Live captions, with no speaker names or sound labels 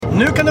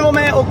Nu kan du vara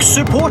med och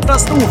supporta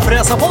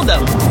Storfräsarpodden.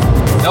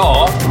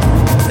 Ja.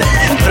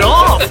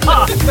 Bra!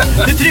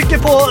 Du trycker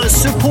på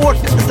support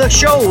the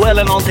show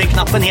eller någonting,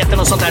 knappen heter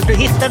något sånt där. Du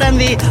hittar den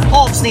vid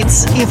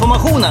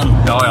avsnittsinformationen.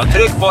 Ja, jag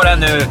tryck på den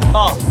nu.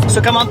 Ja,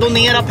 så kan man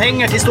donera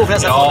pengar till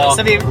Storfräsarpodden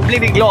så blir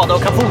vi glada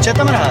och kan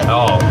fortsätta med det här.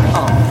 Ja.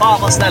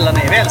 Fan vad snälla ni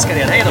är, vi älskar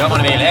er. Hej då. Gör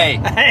vad ni vill,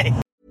 hej. Hej.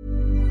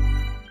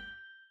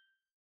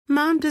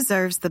 Mom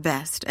deserves the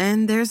best,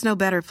 and there's no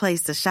better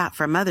place to shop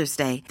for Mother's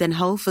Day than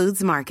Whole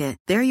Foods Market.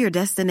 They're your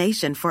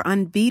destination for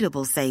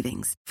unbeatable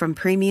savings, from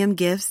premium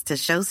gifts to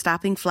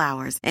show-stopping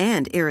flowers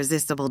and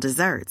irresistible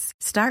desserts.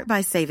 Start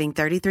by saving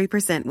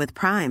 33% with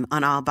Prime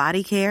on all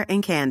body care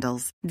and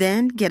candles.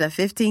 Then get a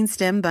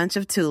 15-stem bunch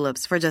of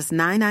tulips for just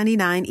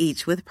 $9.99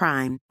 each with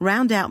Prime.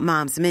 Round out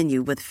Mom's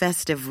menu with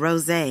festive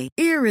rosé,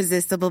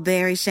 irresistible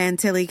berry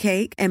chantilly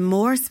cake, and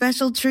more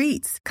special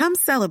treats. Come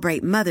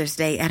celebrate Mother's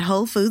Day at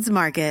Whole Foods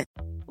Market.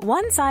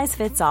 One size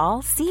fits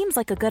all seems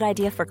like a good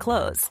idea for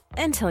clothes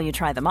until you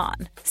try them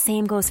on.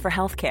 Same goes for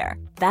healthcare.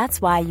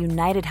 That's why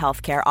United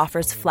Healthcare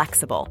offers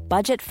flexible,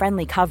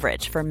 budget-friendly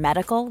coverage for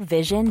medical,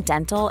 vision,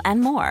 dental,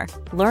 and more.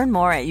 Learn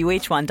more at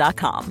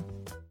uh1.com.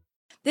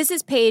 This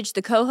is Paige,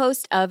 the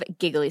co-host of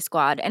Giggly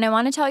Squad, and I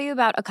want to tell you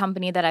about a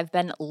company that I've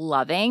been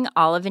loving,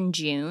 Olive &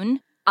 June.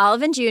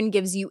 Olive & June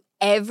gives you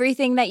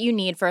everything that you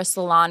need for a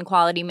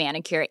salon-quality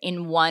manicure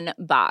in one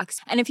box.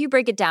 And if you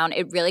break it down,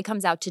 it really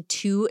comes out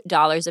to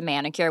 $2 a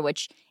manicure,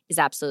 which is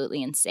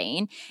absolutely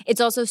insane.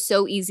 It's also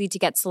so easy to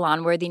get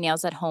salon-worthy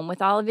nails at home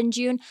with Olive &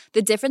 June.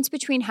 The difference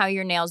between how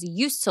your nails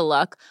used to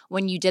look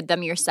when you did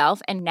them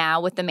yourself and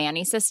now with the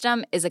Mani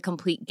system is a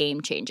complete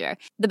game changer.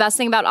 The best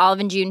thing about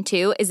Olive & June,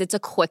 too, is it's a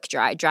quick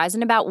dry. Dries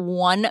in about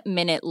 1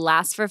 minute,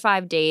 lasts for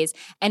 5 days,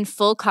 and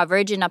full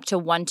coverage in up to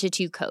 1 to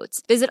 2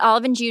 coats. Visit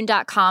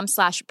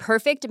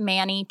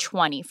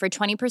oliveandjune.com/perfectmani20 for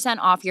 20%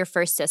 off your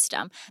first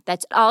system.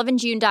 That's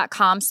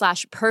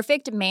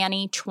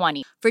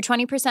oliveandjune.com/perfectmani20 for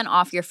 20%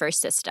 off your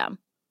first system.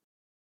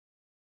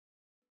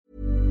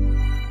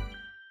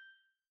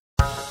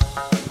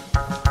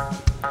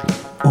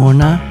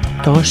 Una,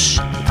 dos,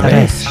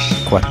 tres.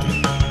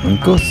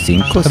 Cinco,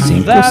 cinco,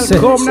 cinco,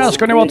 välkomna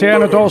ska ni vara till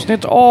ett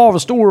avsnitt av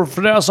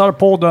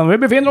Storfräsarpodden. Vi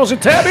befinner oss i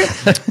Täby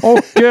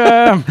och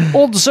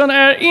oddsen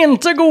är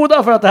inte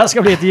goda för att det här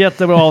ska bli ett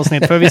jättebra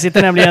avsnitt. För vi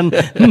sitter nämligen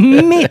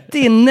mitt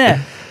inne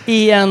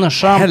i en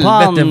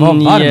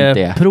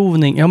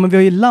champagneprovning. Ja, men vi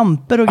har ju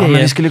lampor och grejer.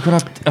 Men vi skulle kunna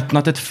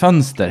öppnat ett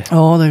fönster.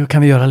 Ja, det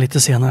kan vi göra lite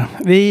senare.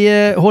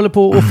 Vi håller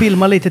på att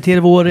filma lite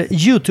till vår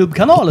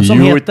YouTube-kanal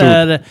som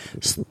heter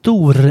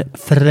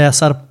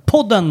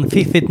Storfräsarpodden,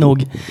 fiffigt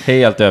nog.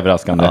 Helt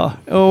överraskande. Ja,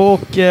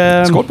 och,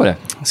 skål på det.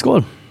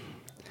 Skål.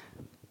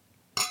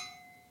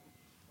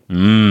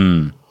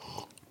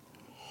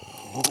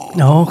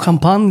 Ja,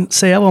 champagne,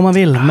 säga vad man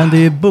vill, men det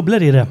är ju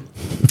bubblor i det.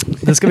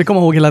 Det ska vi komma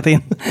ihåg hela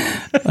tiden.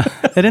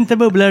 Är det inte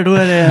bubblor, då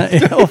är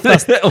det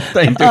oftast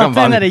ofta inte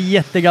champagne. Är det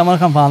jättegammal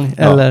champagne.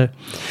 Ja. Eller,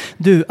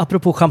 du,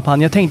 apropå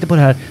champagne, jag tänkte på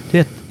det här. Du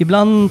vet,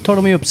 ibland tar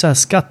de ju upp så här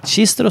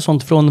skattkistor och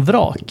sånt från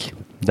vrak.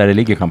 Där det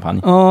ligger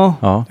champagne.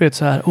 Ja. Du vet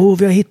så här.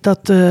 Vi har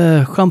hittat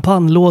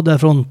champagnelådor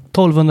från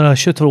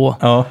 1222.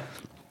 Ja.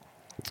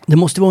 Det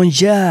måste vara en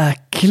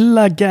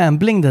jäkla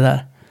gambling det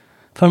där.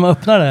 För man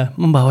öppnar det,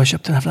 man bara har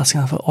köpt den här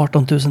flaskan för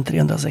 18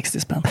 360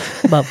 spänn.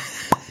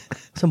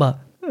 Så bara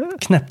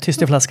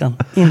knäpptyst i flaskan.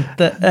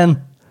 Inte en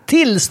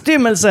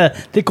tillstymmelse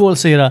till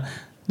kolsyra.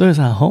 Då är det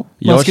så här,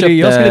 jag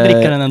skulle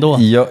dricka den ändå.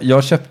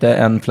 Jag köpte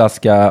en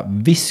flaska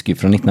whisky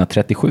från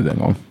 1937 en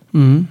gång.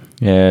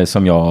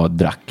 Som jag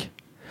drack.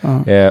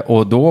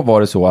 Och då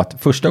var det så att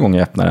första gången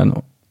jag öppnade den,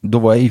 då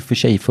var jag i och för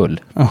sig full.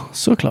 Ja,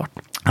 såklart.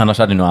 Annars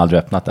hade jag nog aldrig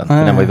öppnat den.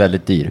 För den var ju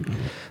väldigt dyr.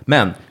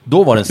 Men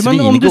då var den svingod.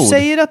 Men om du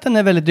säger att den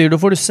är väldigt dyr, då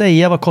får du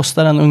säga vad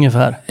kostar den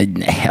ungefär.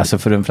 Nej, alltså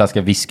för en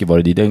flaska whisky var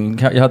det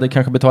dyrt. Jag hade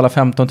kanske betalat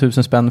 15 000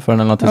 spänn för den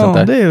eller något sånt där.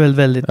 Ja, det är väl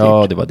väldigt dyrt.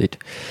 Ja, det var dyrt.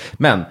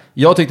 Men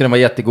jag tyckte den var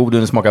jättegod.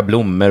 Den smakade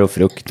blommor och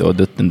frukt och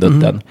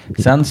dutten.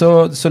 Sen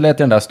så lät jag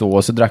den där stå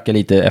och så drack jag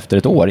lite efter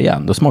ett år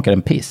igen. Då smakade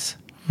den piss.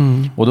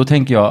 Och då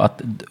tänker jag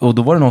att, och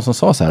då var det någon som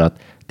sa så här att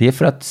det är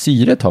för att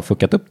syret har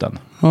fuckat upp den.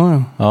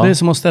 Ja. Det är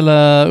som att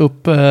ställa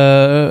upp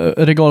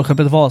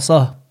regalskeppet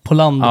Vasa på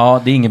land.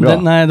 Ja, det är inget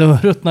bra. Nej, då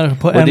ruttnar det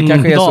på en dag. Och det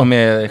kanske är så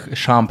med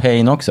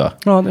champagne också.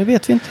 Ja, det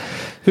vet vi inte.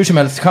 Hur som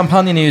helst,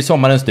 champagnen är ju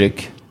sommarens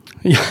dryck.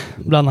 Ja,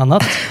 bland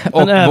annat.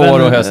 Och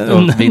vår och höst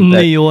och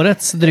vinter.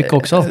 Nyårets dryck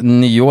också.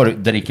 Nyår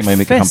dricker man ju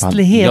mycket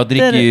champagne. Jag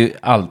dricker ju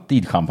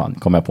alltid champagne,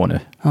 kommer jag på nu.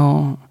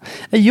 Ja.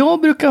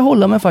 Jag brukar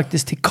hålla mig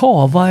faktiskt till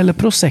cava eller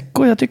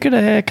prosecco. Jag tycker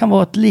det kan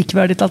vara ett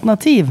likvärdigt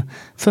alternativ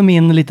för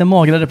min lite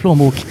magrare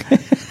plånbok.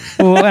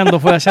 Och ändå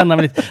får jag känna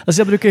mig lite... Alltså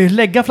jag brukar ju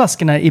lägga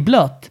flaskorna i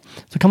blöt.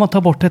 Så kan man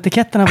ta bort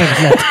etiketterna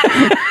väldigt lätt.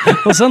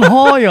 Och sen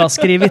har jag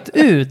skrivit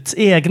ut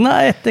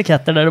egna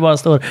etiketter där det bara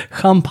står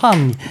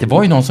champagne. Det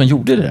var ju någon som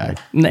gjorde det där.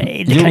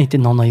 Nej, det kan inte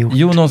någon ha gjort.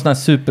 Jo, någon sån här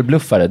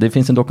superbluffare. Det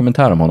finns en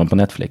dokumentär om honom på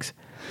Netflix.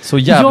 Så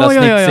jävla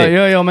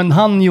snitsigt. Ja, men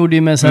han gjorde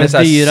ju med så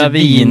här dyra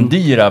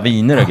dyra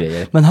viner och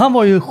grejer. Men han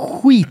var ju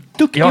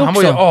skitduktig också. Ja, han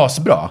var ju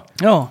asbra.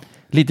 Ja.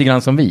 Lite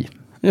grann som vi.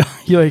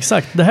 Ja,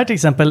 exakt. Det här till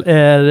exempel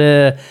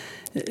är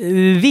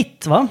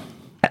Vitt, va?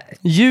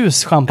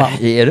 Ljus champagne.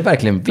 Är det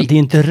verkligen vitt? Det är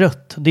inte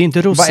rött. Det är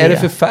inte rosé. Vad är det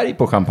för färg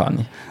på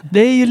champagne? Det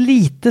är ju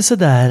lite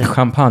sådär...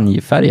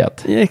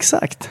 Champagnefärgat. Ja,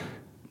 exakt.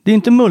 Det är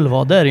inte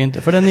mullvad, det är det ju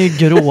inte. För den är ju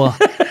grå.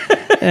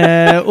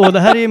 Och det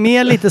här är ju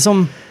mer lite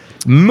som...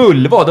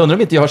 Mullvad? Undrar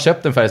om inte jag har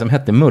köpt en färg som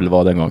hette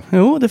mullvad en gång.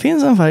 Jo, det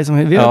finns en färg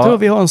som... Jag tror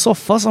vi har en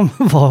soffa som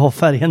har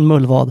färgen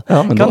mullvad.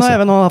 Ja, men kan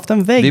även ha haft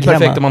en vägg hemma. Det är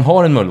perfekt om man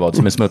har en mullvad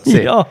som är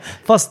smutsig. Ja,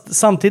 fast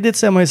samtidigt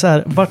så är man ju så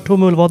här, vart tog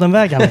mullvaden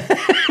vägen?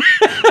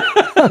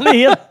 Han är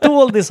helt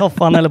dold i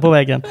soffan eller på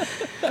väggen.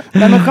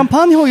 Nej, men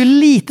champagne har ju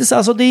lite så,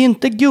 alltså det är ju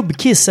inte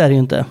gubbkiss, är det ju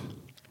inte.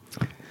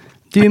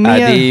 Det är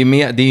ju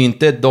mer... det är ju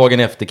inte dagen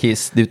efter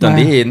kiss, utan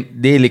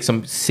det är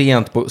liksom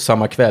sent på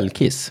samma kväll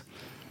kiss.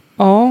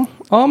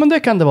 Ja, men det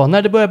kan det vara.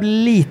 När det börjar bli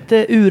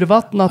lite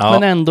urvattnat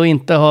men ändå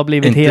inte har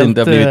blivit helt...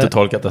 Inte har blivit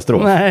total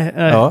katastrof. Nej,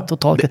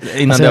 total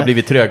katastrof. Innan det har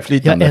blivit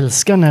trögflytande. Jag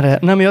älskar när det...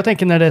 Nej, men jag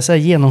tänker när det är så här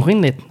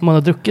genomskinligt. Man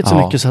har druckit så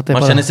mycket så att det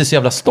man bara... känner sig så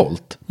jävla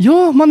stolt.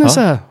 Ja, man är så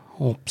här...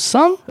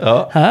 Hoppsan,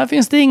 här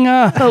finns det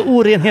inga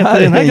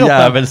orenheter i den här kroppen. Här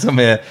är en jävel som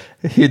är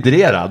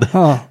hydrerad.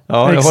 Ja,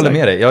 jag håller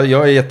med dig. Jag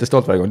är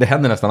jättestolt varje gång. Det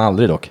händer nästan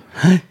aldrig dock.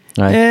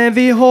 Nej.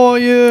 Vi har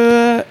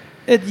ju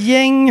ett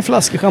gäng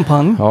flaskor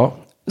champagne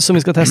som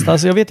vi ska testa.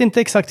 Så jag vet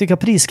inte exakt vilka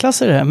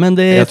prisklasser det är. Men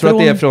det är jag tror att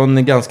det är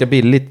från ganska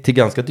billigt till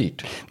ganska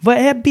dyrt. Vad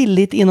är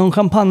billigt inom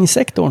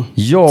champagnesektorn?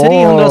 Ja,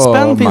 300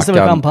 spänn finns det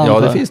väl champagne för? Ja,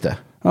 det finns det.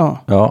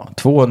 Ja,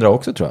 200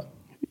 också tror jag.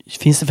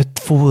 Finns det för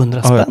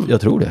 200 spänn? Ja,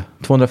 jag tror det.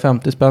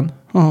 250 spänn.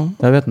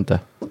 Jag vet inte.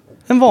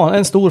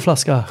 En stor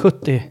flaska,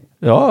 70.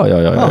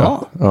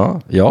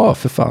 Ja,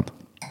 för fan.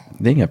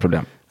 Det är inga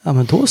problem. Ja,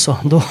 men då så.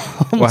 Då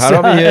och här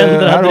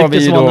har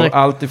vi ju då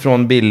allt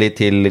ifrån billigt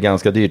till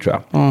ganska dyrt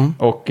tror jag.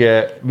 Och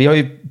vi har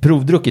ju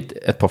provdruckit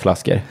ett par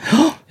flaskor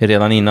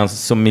redan innan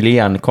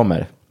sommelieren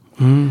kommer.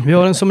 Vi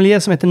har en sommelier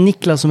som heter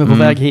Niklas som är på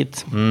väg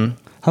hit.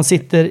 Han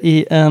sitter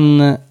i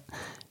en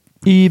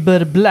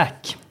Uber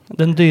Black,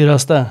 den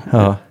dyraste.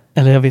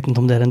 Eller jag vet inte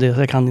om det är den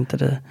dyraste, jag kan inte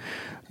det.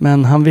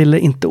 Men han ville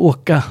inte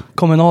åka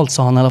kommunalt,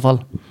 sa han i alla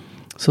fall.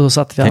 Så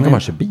satt vi. Tänk om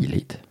man kör bil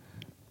hit.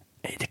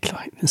 Nej, det är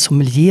klart. En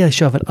sommelier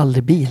kör väl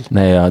aldrig bil?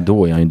 Nej,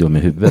 då är han ju dum i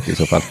huvudet i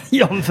så fall.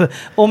 Ja, för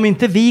om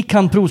inte vi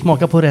kan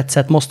provsmaka på rätt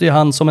sätt måste ju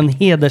han som en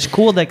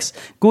hederskodex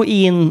gå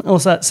in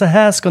och så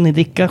här ska ni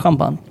dricka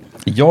champagne.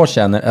 Jag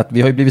känner att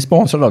vi har ju blivit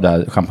sponsrade av det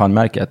här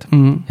champagnemärket.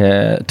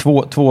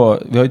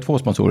 Vi har ju 2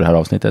 sponsorer i det här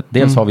avsnittet.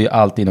 Dels har vi ju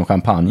Allt inom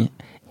champagne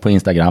på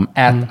Instagram,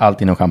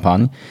 Allt inom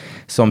champagne,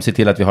 som ser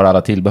till att vi har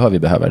alla tillbehör vi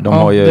behöver. De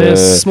har ju, det är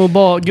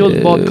små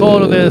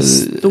guldbadkar och det är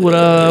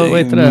stora, vad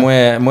heter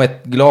det?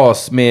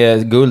 Moët-glas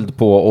med guld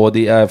på och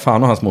det är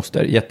fan och hans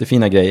moster.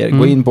 Jättefina grejer.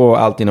 Gå in på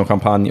Allt inom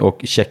champagne och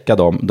checka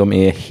dem. De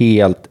är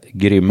helt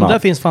grymma. Och där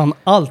finns fan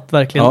allt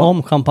verkligen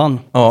om champagne.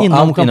 Ja,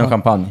 inom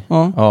champagne.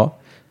 Ja.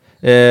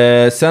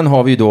 Sen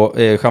har vi ju då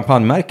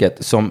champagnemärket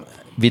som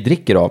vi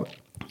dricker av.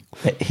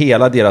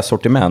 Hela deras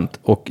sortiment.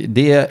 Och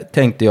det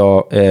tänkte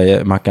jag,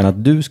 Mackan,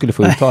 att du skulle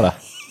få uttala.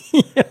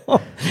 Ja,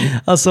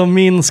 alltså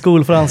min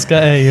skolfranska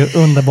är ju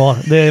underbar.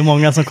 Det är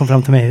många som kommer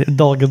fram till mig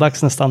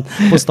dagligdags nästan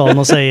på stan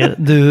och säger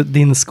du,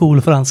 din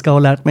skolfranska har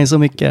lärt mig så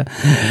mycket.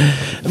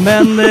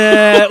 Men,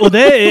 och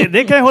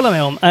det kan jag hålla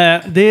med om.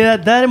 Det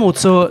däremot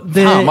så...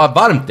 Fan vad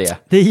varmt det är.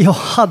 Det jag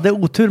hade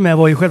otur med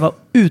var ju själva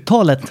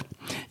uttalet.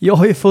 Jag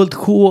har ju fullt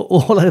sjå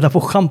och hålla reda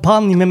på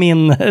champagne med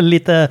min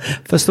lite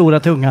för stora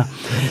tunga.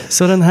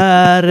 Så den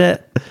här...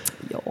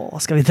 Ja,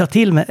 ska vi dra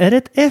till med? Är det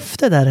ett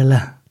efter där eller?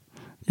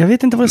 Jag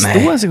vet inte vad det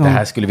står ens en gång. Det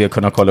här skulle vi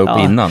kunna kolla upp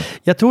innan.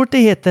 Jag tror att det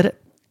heter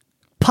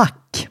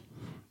Pack.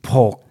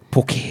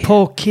 Pox.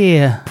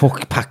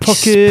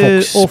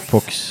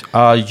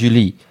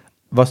 Julie.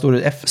 Vad står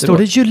det efter? Står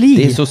det Julie?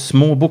 Det är så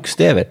små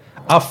bokstäver.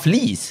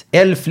 Flis.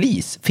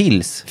 L-flis.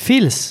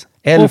 Fils.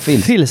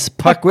 L-fils.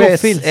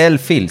 Paques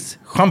L-fils.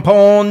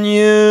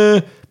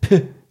 Champagne.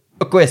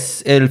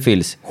 Paques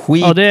L-fils.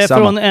 Skit. Ja, det är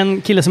från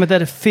en kille som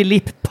heter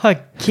Philippe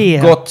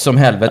Paquet. Gott som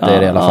helvete är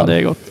det i alla fall. Ja,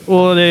 det är gott.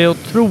 Och det är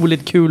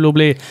otroligt kul att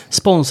bli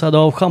sponsrad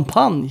av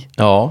champagne.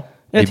 Ja.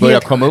 Vi börjar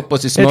komma upp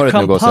oss i smöret nu.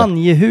 Ett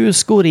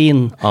champagnehus går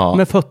in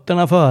med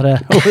fötterna före.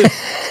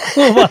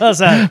 Och bara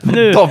så här,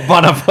 nu.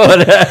 Topparna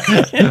före.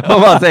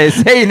 Och bara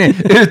säger ni,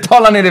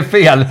 uttalar ni det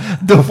fel,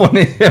 då får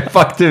ni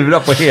faktura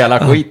på hela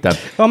skiten.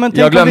 Ja, men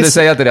jag glömde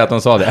säga till dig att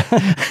de sa det.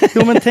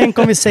 Jo, men tänk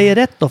om vi säger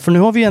rätt då, för nu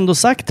har vi ju ändå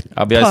sagt.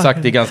 Ja, vi har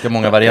sagt det i ganska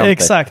många varianter.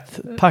 Exakt.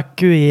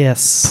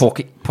 Paques.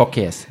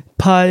 Paques.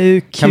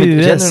 Paques.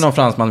 Känner du någon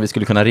fransman vi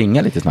skulle kunna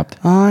ringa lite snabbt?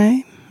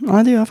 Nej,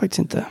 det gör jag faktiskt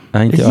inte.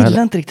 Nej, inte jag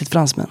gillar inte riktigt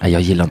fransmän. Nej,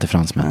 jag gillar inte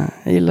fransmän.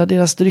 Jag gillar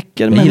deras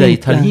drycker. Jag gillar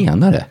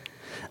italienare.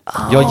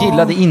 Jag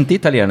gillade inte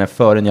italienare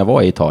förrän jag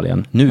var i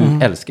Italien. Nu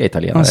älskar jag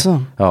italienare.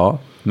 Alltså. Ja,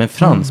 men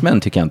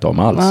fransmän tycker jag inte om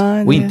alls.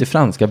 Nej, och inte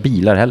franska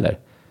bilar heller.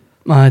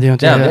 Nej, det gör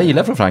inte det enda jag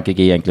gillar från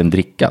Frankrike är egentligen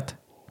drickat.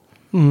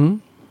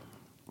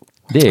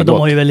 Det är de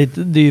har ju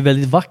det är ju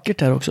väldigt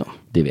vackert här också.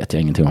 Det vet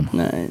jag ingenting om.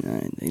 Nej,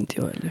 det är inte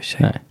jag heller.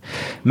 Nej.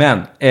 Men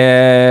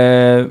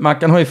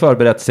Mackan har ju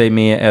förberett sig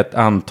med ett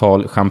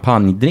antal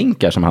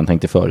champagnedrinkar som han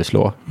tänkte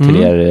föreslå till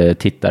er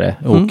tittare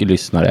och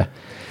lyssnare.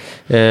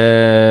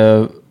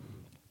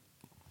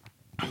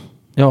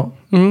 Ja,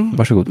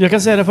 varsågod. Jag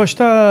kan säga det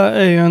första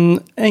är ju en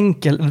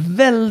enkel,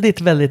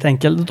 väldigt, väldigt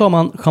enkel. Då tar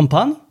man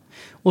champagne.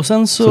 Och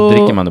sen så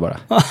dricker man det bara.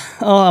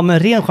 Ja, men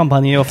ren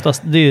champagne är ju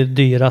oftast det är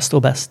dyrast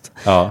och bäst.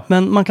 Ja.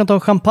 Men man kan ta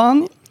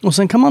champagne och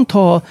sen kan man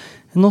ta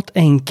något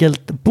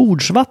enkelt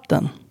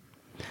bordsvatten.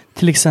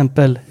 Till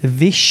exempel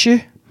Vichy,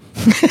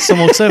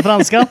 som också är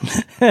franska.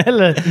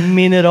 Eller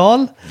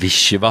mineral.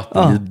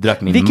 Vichyvatten, det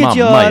drack min Vilket mamma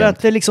gör igen.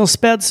 att det liksom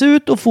späds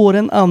ut och får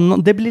en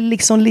annan... Det blir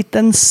liksom en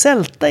liten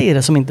sälta i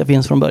det som inte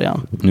finns från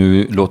början.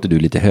 Nu låter du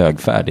lite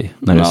högfärdig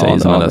när du säger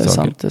sådana där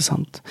saker. Det är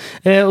sant.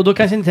 Och då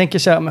kanske ni tänker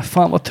så här, men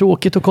fan vad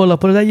tråkigt att kolla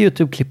på det där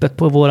YouTube-klippet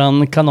på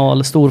våran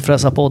kanal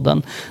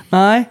Storfräsarpodden.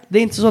 Nej, det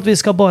är inte så att vi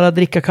ska bara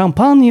dricka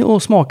champagne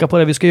och smaka på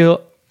det. Vi ska ju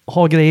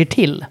ha grejer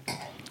till.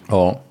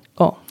 Ja.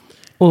 Ja.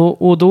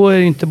 Och då är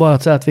det inte bara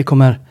att säga att vi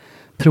kommer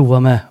prova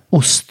med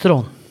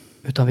ostron.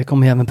 Utan vi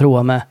kommer även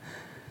prova med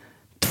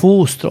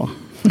 2 ostron.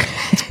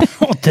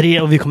 Och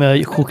 3, och vi kommer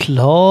ha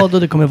choklad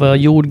och det kommer vara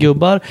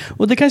jordgubbar.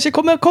 Och det kanske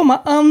kommer komma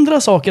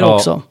andra saker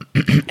också.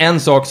 En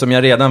sak som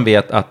jag redan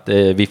vet att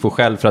vi får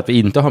själv för att vi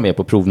inte har med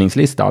på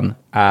provningslistan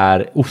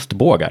är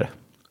ostbågar.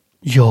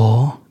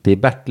 Ja. Det är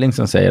Bertling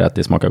som säger att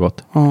det smakar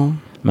gott. Ja.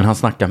 Men han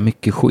snackar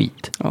mycket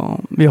skit. Ja.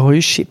 Vi har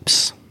ju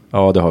chips.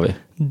 Ja, det har vi.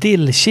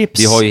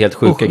 Dillchips. Vi har ju helt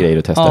sjuka grejer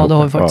att testa. Ja, det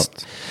har vi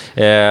faktiskt.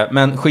 Ja.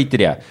 Men skit i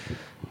det.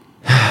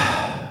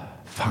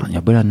 Fan,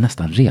 jag börjar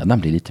nästan redan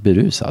bli lite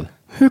berusad.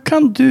 Hur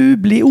kan du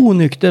bli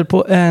onykter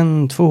på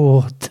 1,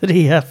 2,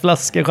 3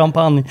 flaskor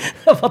champagne?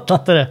 Jag fattar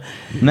inte det.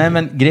 Nej,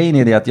 men grejen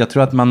är det att jag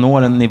tror att man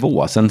når en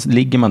nivå. Sen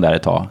ligger man där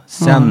ett tag.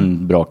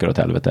 Sen brakar det åt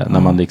helvete. När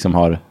man liksom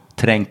har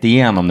trängt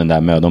igenom den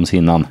där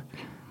mödomshinnan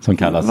som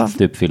kallas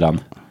stupfyllan.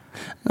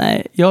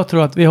 Nej, jag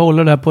tror att vi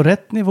håller det på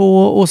rätt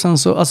nivå och sen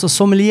så, alltså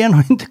sommelieren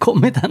har inte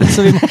kommit än.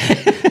 Så vi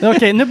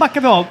Okej, nu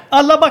backar vi av.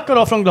 Alla backar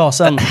av från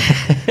glasen.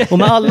 Och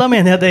med alla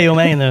menar jag dig och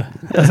mig nu.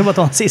 Jag ska bara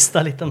ta en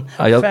sista liten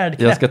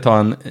färdknäpp. Jag ska ta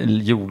en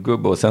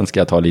jordgubbe och sen ska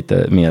jag ta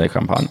lite mer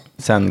champagne.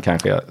 Sen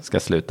kanske jag ska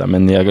sluta,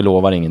 men jag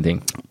lovar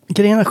ingenting.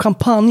 Grejen med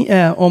champagne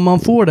är om man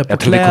får det på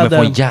kläder. Jag tror vi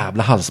kommer få en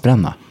jävla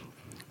halsbränna.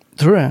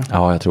 Tror du det?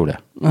 Ja, jag tror det.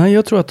 Nej,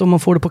 jag tror att om man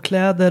får det på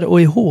kläder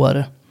och i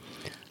hår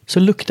så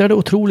luktar det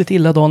otroligt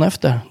illa dagen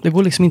efter. Det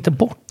går liksom inte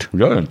bort.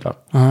 Gör det inte.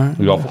 Nej.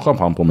 Jag får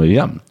champagne på mig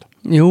jämt.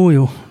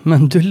 Jo,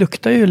 men du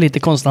luktar ju lite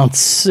konstant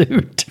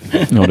surt.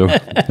 Ja,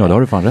 det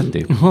har du fan rätt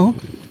i. Ja.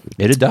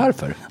 Är det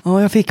därför?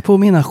 Ja, jag fick på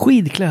mina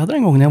skidkläder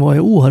en gång när jag var i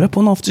Åre på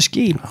en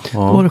afterski. Då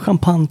var det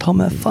champagne, ta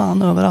med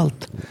fan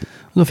överallt.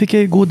 Och då fick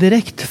jag ju gå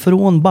direkt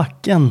från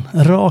backen,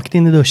 rakt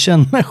in i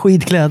duschen med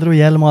skidkläder och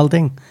hjälm och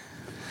allting.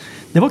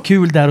 Det var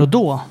kul där och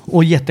då.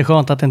 Och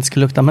jätteskönt att det inte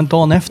skulle lukta. Men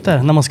dagen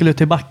efter, när man skulle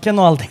ut i backen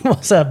och allting var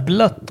så här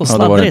blött och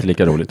sladdrigt. Ja, då var det inte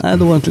lika roligt. Nej,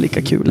 då var det inte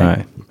lika kul.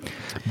 Nej.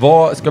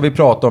 Vad ska vi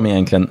prata om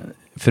egentligen?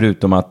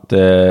 Förutom att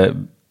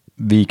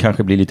vi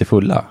kanske blir lite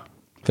fulla.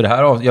 För det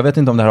här, jag vet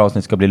inte om det här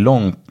avsnittet ska bli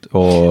långt.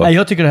 Och... Nej,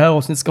 jag tycker det här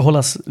avsnittet ska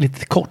hållas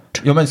lite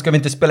kort. Ja, men ska vi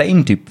inte spela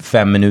in typ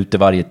 5 minuter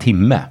varje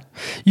timme?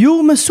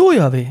 Jo, men så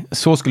gör vi.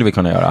 Så skulle vi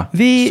kunna göra.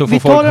 Så får vi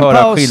folk tar en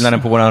höra paus.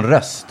 Skillnaden på våran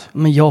röst.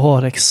 Men jag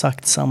har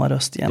exakt samma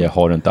röst igen. Det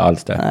har du inte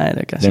alls det. Nej,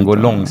 det kanske Den går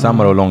inte.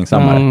 långsammare och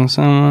långsammare.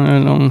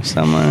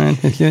 Långsammare.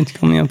 Till slut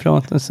kommer jag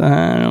prata så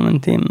här om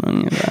en timme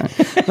ungefär.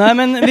 Nej,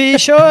 men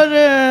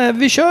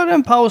vi kör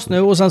en paus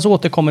nu och sen så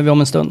återkommer vi om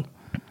en stund.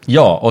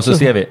 Ja, och så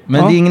ser vi.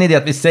 Men det är ingen idé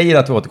att vi säger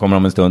att vi återkommer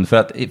om en stund. För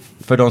att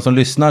för de som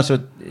lyssnar så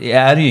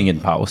är det ju ingen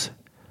paus.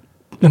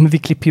 Ja, men vi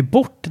klipper ju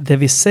bort det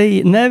vi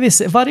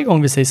säger. Varje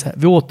gång vi säger så här,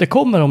 vi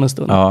återkommer om en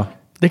stund. Ja.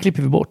 Det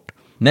klipper vi bort.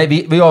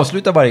 Nej, vi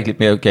avslutar varje klipp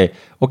med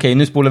okej,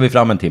 nu spolar vi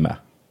fram en timme.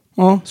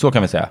 Ja. Så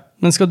kan vi säga.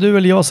 Men ska du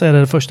eller jag säga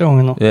det första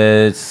gången då?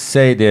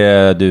 Säg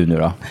det du nu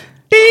då.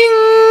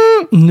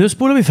 Ding! Nu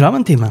spolar vi fram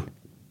en timme.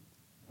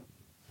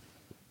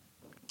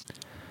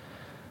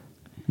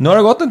 Nu har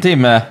det gått en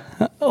timme.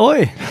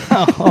 Oj,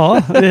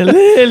 ja, det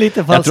är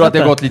lite falskt. Jag tror att det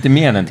har gått lite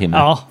mer än en timme.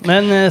 Ja,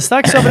 men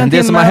strax över en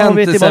timme. Det som har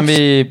hänt sen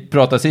vi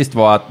pratade sist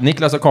var att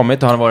Niklas har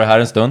kommit och han har varit här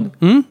en stund.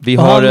 Vi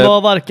har, han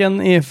var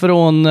varken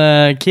ifrån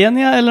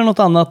Kenya eller något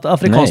annat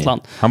afrikanskt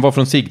land. Han var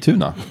från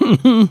Sigtuna.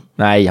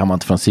 Nej, han var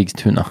inte från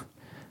Sigtuna.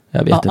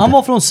 Jag vet inte. Han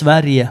var från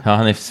Sverige. Ja,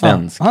 han är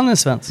svensk. Ja, han är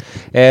svensk.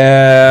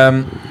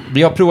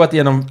 Vi har provat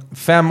igenom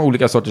 5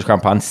 olika sorters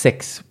champagne.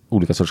 6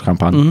 olika sorters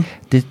champagne.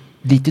 Det är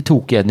lite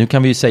tokigt. Nu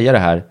kan vi ju säga det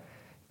här.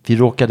 Vi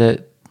råkade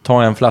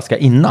ta en flaska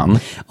innan.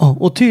 Ja,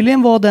 och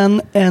tydligen var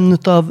den en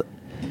av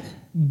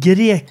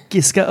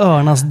grekiska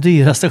öarnas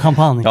dyraste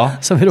champagne. Ja,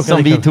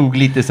 som vi tog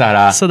lite så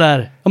här...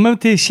 Sådär. Ja, men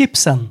till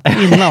chipsen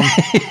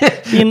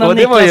innan och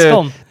Niklas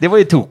kom. Det var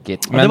ju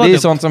tokigt. Men det är ju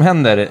sånt som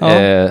händer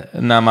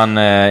när man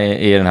är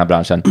i den här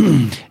branschen.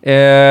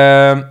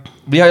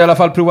 Vi har i alla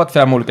fall provat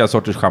 5 olika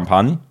sorters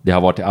champagne. Det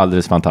har varit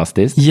alldeles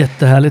fantastiskt.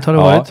 Jättehärligt har det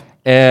varit.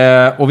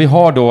 Och vi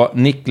har då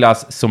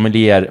Niklas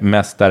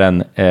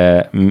sommeliermästaren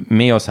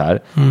med oss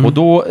här. Och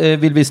då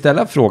vill vi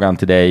ställa frågan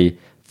till dig.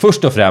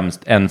 Först och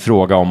främst en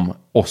fråga om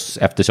oss,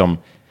 eftersom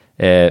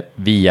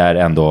vi är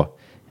ändå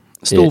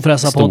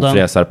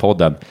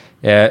Storfräsarpodden.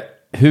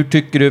 hur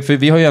tycker du, för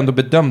vi har ju ändå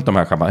bedömt de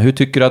här champagne. Hur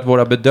tycker du att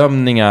våra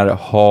bedömningar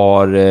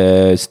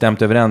har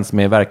stämt överens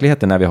med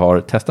verkligheten när vi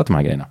har testat de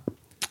här grejerna?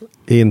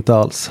 Inte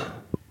alls.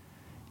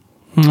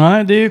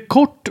 Nej, det är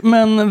kort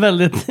men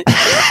väldigt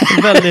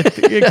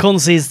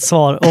koncist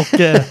svar och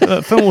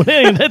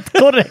förmodligen rätt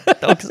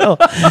korrekt också.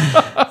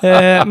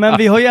 Men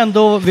vi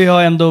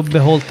har ändå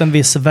behållit en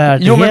viss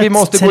värdighet. Jo, men vi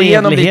måste gå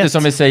igenom lite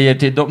som vi säger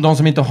till de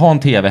som inte har en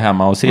tv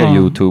hemma och ser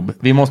YouTube.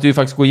 Vi måste ju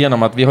faktiskt gå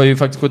igenom att vi har ju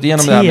faktiskt gått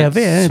igenom TV,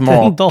 det här med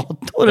smak. en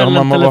dator eller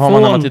en vad telefon. har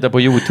man när man tittar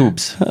på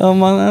YouTubes?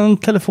 Ja, en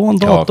telefon,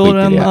 dator,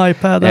 en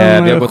iPad.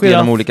 Vi har gått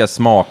igenom olika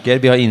smaker.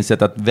 Vi har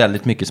insett att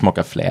väldigt mycket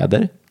smakar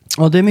fläder.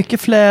 Och det är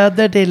mycket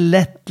fläder, det är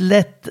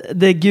lätt,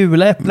 det är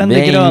gula äpplen, det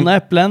är gröna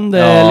äpplen, det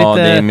är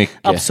lite, det är mycket.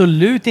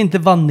 Absolut inte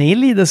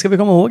vanilj, det ska vi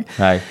komma ihåg.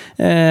 Nej,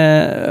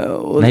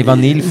 nej,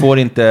 vanilj får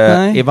inte,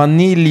 nej. Är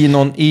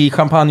vanilj i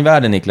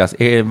champagnevärlden, Niklas,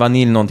 är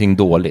vanilj någonting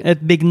dåligt?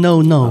 Ett big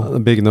no-no.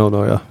 Big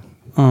no-no, ja.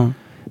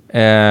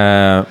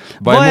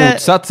 Vad är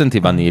motsatsen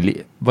till vanilj?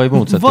 Vad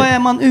är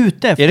man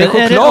ute efter? Är det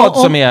choklad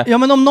som är... Ja,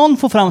 men om någon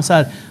får fram så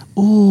här,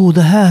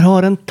 det här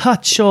har en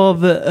touch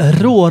av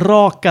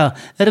råraka.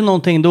 Är det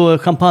någonting då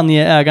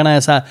champagneägarna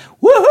är så här,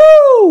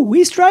 woohoo,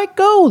 we strike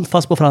gold,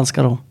 fast på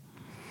franska då.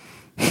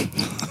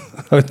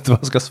 Jag vet inte vad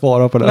jag ska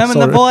svara på det. Nej,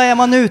 men vad är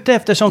man ute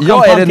efter som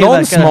champagne? Ja, är det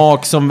någon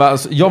smak som...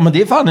 Ja, men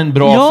det är fan en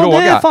bra fråga.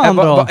 Det är fan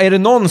bra. Är det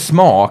någon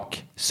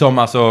smak som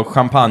alltså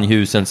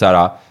champagnehusen så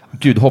här...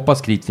 Gud,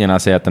 hoppas kritikerna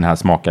säger att den här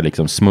smakar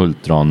liksom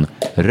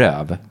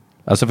smultronröv.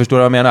 Alltså, förstår du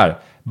vad jag menar?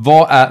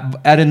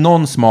 Är det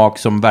någon smak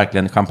som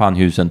verkligen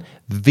champagnehusen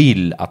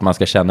vill att man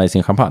ska känna i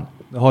sin champagne?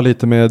 Det har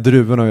lite med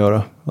druvorna att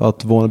göra.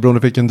 Att beroende på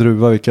vilken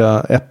druva,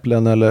 vilka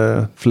äpplen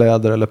eller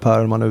fläder eller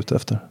päron man är ute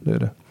efter. Det är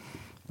det.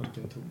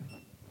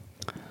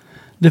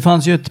 Det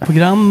fanns ju ett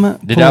program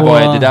det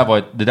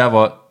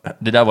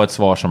där var ett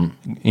svar som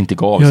inte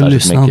gav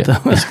särskilt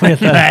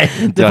mycket. Nej,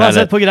 det fanns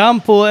ett program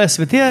på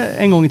SVT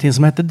en gång i tiden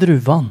som hette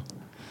Druvan.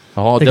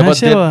 Ja, det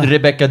var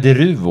Rebecca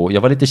Deruvo.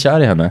 Jag var lite kär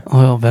i henne.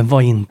 Ja, vem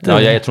var inte?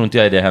 Ja, jag tror inte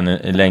jag är det henne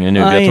längre nu.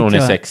 Nej, jag tror hon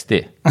är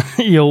 60.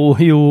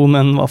 jo,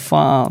 men vad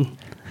fan.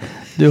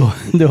 Du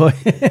har...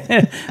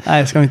 Nej,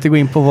 jag ska inte gå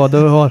in på vad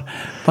du har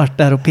varit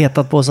där och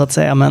petat på så att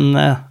säga.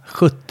 Men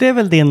 70 är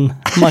väl din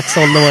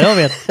maxålder vad jag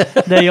vet.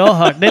 Det jag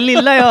har hört. Det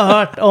lilla jag har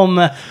hört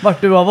om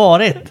vart du har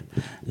varit.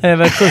 Är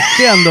väl 70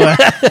 ändå.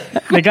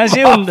 Det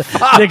kanske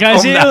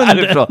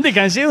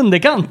är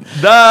underkant.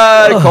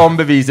 Där kom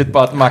beviset på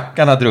att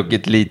Mackan har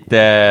druckit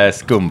lite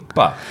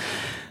skumpa.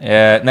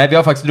 Nej, vi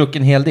har faktiskt druckit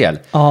en hel del.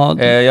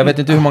 Jag vet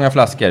inte hur många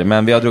flaskor,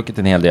 men vi har druckit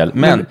en hel del.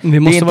 Men det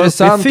är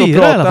intressant att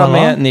prata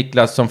med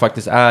Niklas som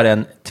faktiskt är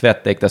en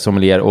tvättäkta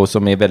sommelier och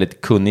som är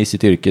väldigt kunnig i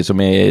sitt yrke,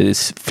 som är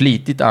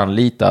flitigt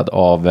anlitad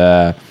av...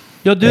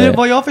 Ja,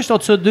 vad jag har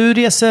förstått så du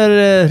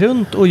reser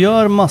runt och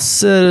gör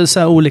massor så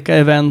här olika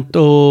event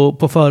och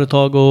på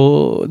företag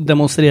och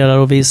demonstrerar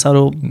och visar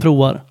och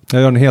provar.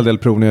 Jag gör en hel del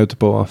provningar ute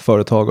på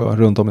företag och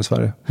runt om i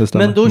Sverige.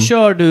 Men då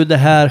kör du det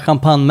här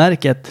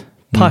champagnemärket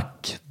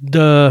Pack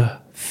de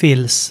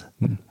Fils.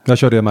 Jag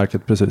kör det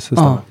märket precis.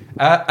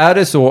 Är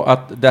det så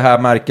att det här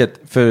märket,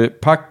 för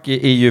Pack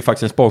är ju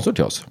faktiskt en sponsor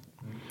till oss.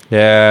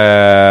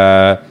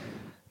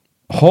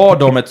 Har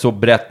de ett så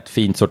brett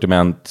fint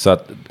sortiment så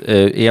att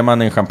är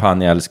man en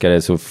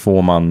champagneälskare så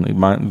får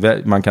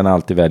man kan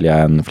alltid välja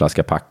en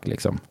flaska Pack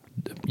liksom.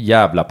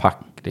 Jävla Pack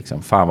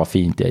liksom. Fan vad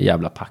fint det är,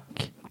 jävla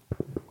Pack.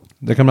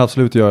 Det kan man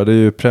absolut göra. Det är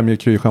ju Premier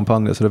Cru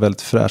champagne, så det är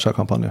väldigt fräscha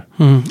champagne.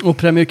 Och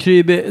Premier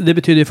Cru, det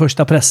betyder ju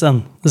första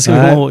pressen. Det ska vi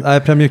komma ihåg. Nej,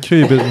 Premier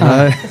Cru...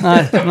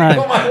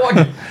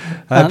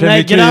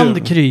 nej,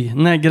 Grand Cru.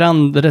 Nej,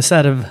 Grand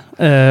Reserve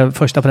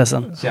första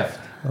pressen.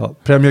 Ja,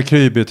 Premier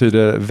Cru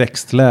betyder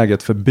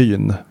växtläget för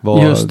byn.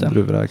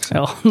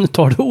 Ja, nu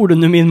tar du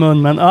orden ur min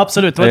mun, men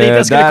absolut, det var dit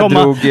jag skulle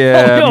komma.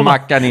 Där drog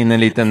Mackan in en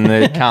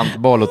liten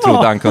kantboll och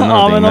trodde han kunde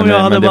någonting,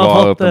 men det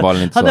var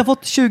uppenbarligen inte så. Hade jag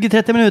fått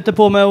 20-30 minuter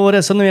på mig att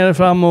resonera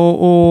fram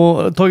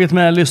och tagit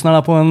med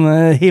lyssnarna på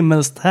en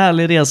himmelskt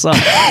härlig resa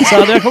så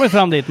hade jag kommit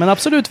fram dit, men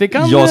absolut, vi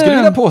kan... Jag skulle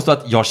vilja påstå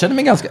att jag känner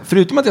mig ganska,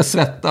 förutom att jag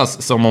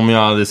svettas som om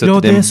jag hade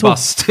suttit i en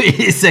bastu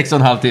i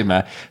 6,5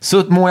 timmar,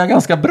 så mår jag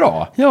ganska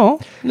bra. Ja,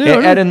 det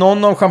gör är det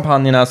någon av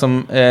champagnerna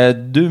som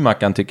du,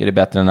 Mackan, tycker är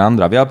bättre än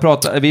andra?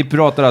 Vi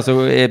pratar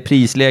alltså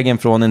prislägen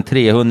från en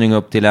 300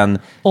 upp till en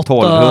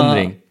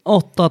 1200.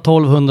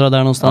 8-1200 där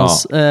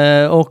någonstans.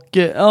 Och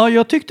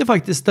jag tyckte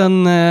faktiskt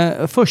den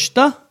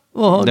första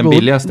var den god.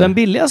 Billigaste. Den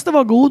billigaste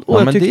var god. Och ja,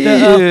 jag men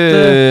tyckte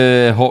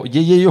det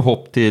ger ju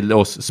hopp till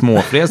oss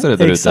småfräsare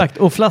där ute. Exakt,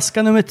 och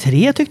flaska nummer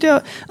 3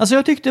 tyckte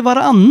jag tyckte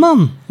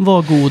varannan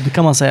var god,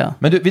 kan man säga.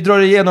 Men vi drar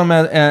igenom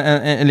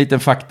en liten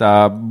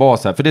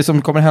faktabas här. För det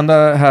som kommer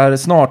hända här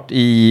snart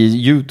i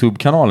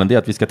YouTube-kanalen, det är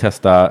att vi ska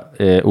testa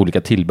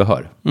olika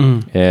tillbehör.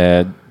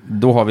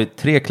 Då har vi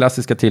 3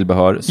 klassiska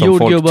tillbehör som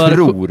folk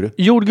tror.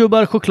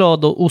 Jordgubbar,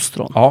 choklad och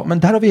ostron. Ja, men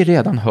där har vi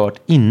redan hört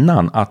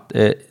innan att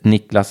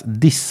Niklas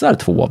dissar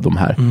 2 av de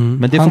här.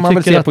 Men det får man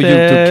väl se på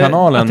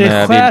YouTube-kanalen. Att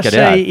det skär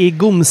sig i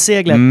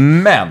gomseglet.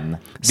 Men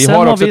vi Sen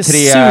har också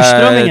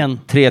surströmmingen.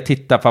 3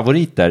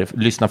 tittarfavoriter,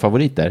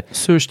 lyssnarfavoriter.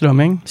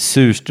 Surströmming.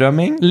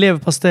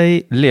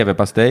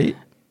 Leverpastej.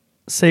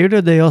 Säger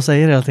du det jag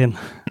säger hela tiden?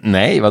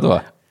 Nej,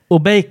 vadå?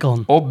 Och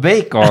bacon.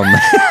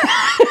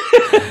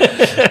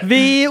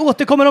 Vi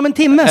återkommer om en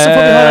timme så får vi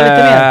höra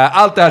lite mer.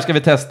 Allt det här ska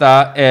vi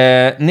testa.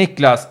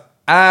 Niklas,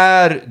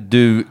 är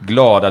du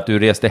glad att du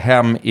reste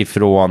hem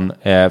ifrån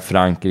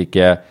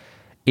Frankrike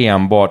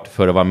enbart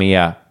för att vara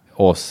med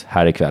oss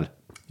här ikväll?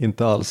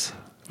 Inte alls.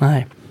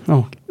 Nej.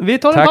 Vi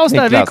tar en paus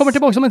där. Vi kommer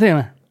tillbaka om en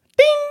timme.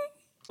 Ding!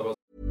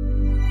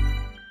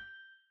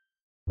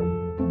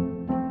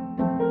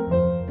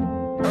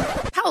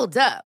 Hold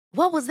up.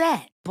 What was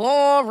that?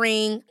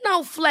 Boring.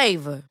 No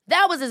flavor.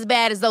 That was as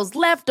bad as those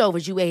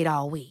leftovers you ate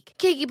all week.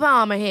 Keke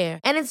Palmer here,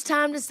 and it's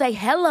time to say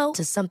hello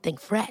to something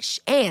fresh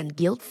and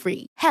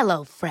guilt-free.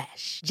 Hello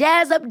Fresh.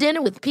 Jazz up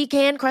dinner with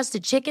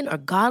pecan-crusted chicken or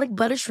garlic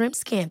butter shrimp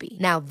scampi.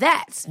 Now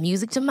that's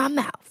music to my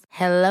mouth.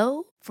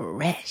 Hello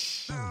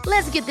Fresh.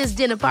 Let's get this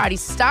dinner party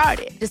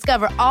started.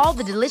 Discover all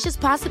the delicious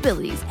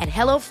possibilities at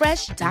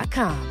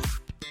hellofresh.com.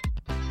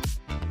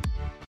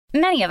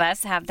 Many of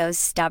us have those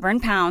stubborn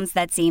pounds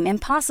that seem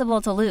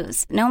impossible to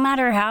lose, no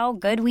matter how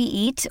good we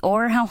eat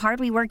or how hard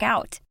we work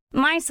out.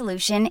 My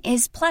solution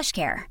is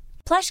PlushCare.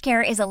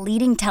 PlushCare is a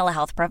leading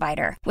telehealth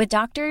provider with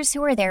doctors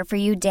who are there for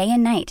you day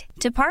and night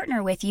to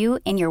partner with you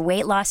in your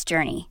weight loss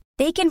journey.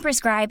 They can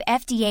prescribe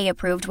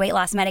FDA-approved weight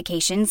loss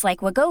medications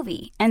like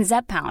Wegovy and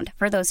Zepbound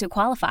for those who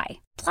qualify.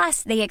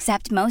 Plus, they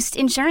accept most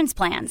insurance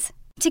plans.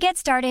 To get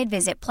started,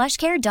 visit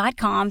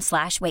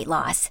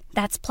plushcare.com/weightloss.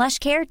 That's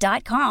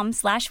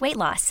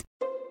plushcare.com/weightloss.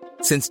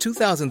 Since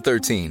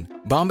 2013,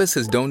 Bombas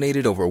has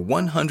donated over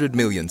 100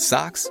 million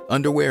socks,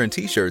 underwear, and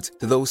T-shirts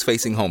to those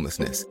facing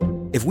homelessness.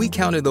 If we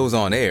counted those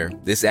on air,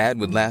 this ad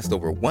would last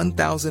over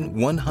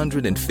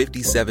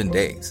 1,157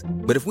 days.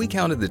 But if we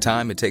counted the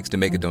time it takes to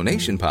make a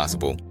donation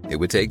possible, it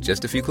would take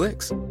just a few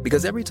clicks.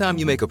 Because every time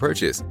you make a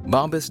purchase,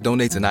 Bombas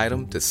donates an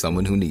item to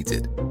someone who needs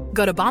it.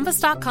 Go to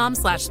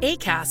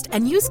bombas.com/ACAST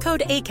and use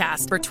code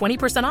ACAST for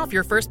 20% off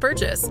your first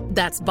purchase.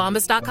 That's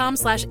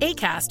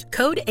bombas.com/ACAST,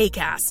 code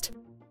ACAST.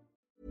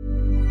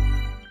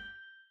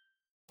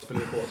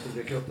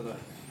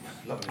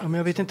 Ja, men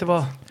jag vet inte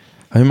vad...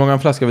 Hur många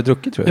flaskor har vi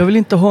druckit, tror jag? Jag vill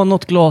inte ha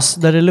något glas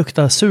där det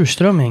luktar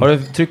surströmming. Har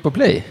du tryckt på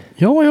play?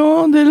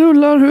 Ja, det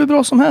rullar hur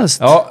bra som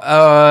helst.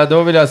 Ja,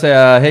 då vill jag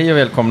säga hej och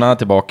välkomna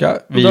tillbaka.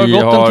 Det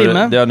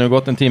har nu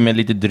gått en timme,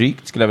 lite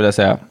drygt skulle jag vilja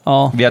säga.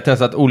 Ja. Vi har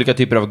testat olika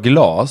typer av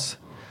glas.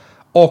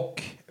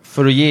 Och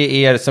för att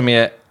ge er som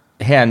är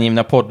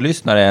hängivna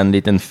poddlyssnare en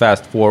liten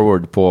fast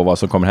forward på vad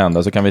som kommer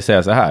hända, så kan vi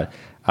säga så här.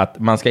 Att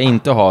man ska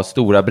inte ha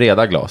stora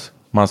breda glas.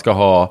 Man ska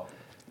ha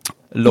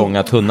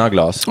långa tunna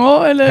glas.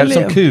 Ja, eller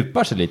som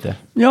kupar sig lite.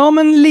 Ja,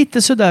 men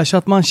lite sådär så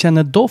att man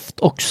känner doft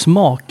och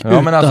smak.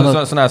 Ja, men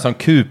alltså sådana här som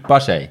kupar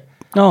sig.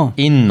 Ja.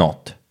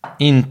 Inåt.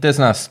 Inte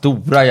sådana här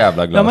stora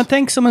jävla glas. Ja, men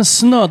tänk som en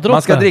snödroppe.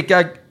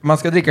 Man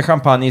ska dricka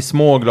champagne i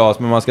små glas,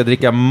 men man ska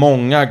dricka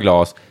många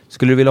glas.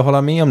 Skulle du vilja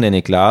hålla med om det,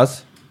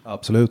 Niklas?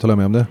 Absolut, håller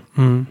med om det.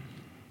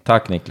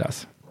 Tack,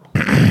 Niklas.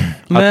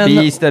 Att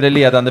vi ställer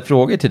ledande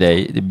frågor till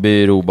dig, det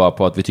beror bara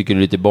på att vi tycker du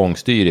är lite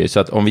bångstyrig. Så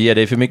att om vi ger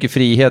dig för mycket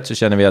frihet så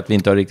känner vi att vi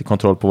inte har riktigt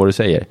kontroll på vad du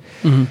säger.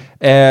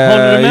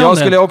 Jag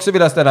skulle också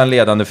vilja ställa en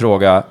ledande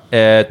fråga.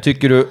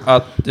 Tycker du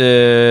att...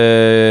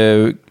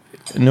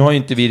 nu har ju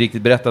inte vi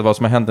riktigt berättat vad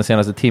som har hänt den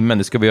senaste timmen.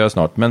 Det ska vi göra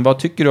snart. Men vad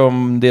tycker du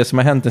om det som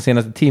har hänt den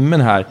senaste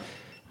timmen här?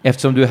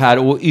 Eftersom du är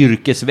här och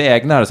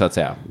yrkesvägnar, så att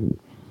säga.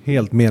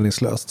 Helt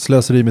meningslöst.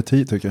 Slöseri med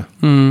tid, tycker jag.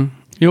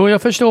 Jo,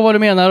 jag förstår vad du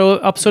menar och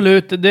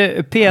absolut.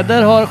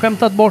 Peder har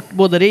skämtat bort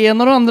både det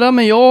ena och det andra,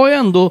 men jag har ju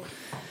ändå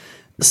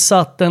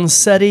satt en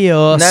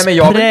seriös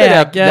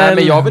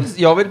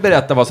jag vill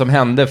berätta vad som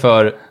hände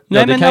för... det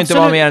kan ju inte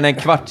vara mer än en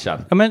kvart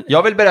sedan. Ja,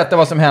 jag vill berätta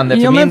vad som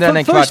hände för mindre än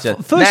en kvart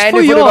sedan. Nej,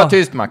 nu får du vara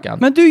tyst, Mackan.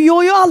 Men du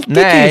gör ju alltid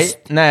tyst.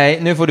 Nej,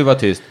 nu får du vara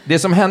tyst. Det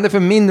som hände för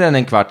mindre än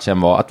en kvart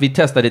sedan var att vi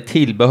testade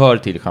tillbehör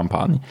till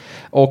champagne.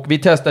 Och vi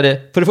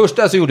testade... För det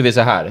första så gjorde vi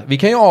så här. Vi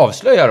kan ju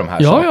avslöja de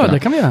här sakerna. Ja, det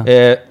kan vi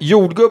göra.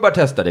 Jordgubbar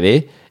testade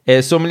vi.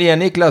 Sommelier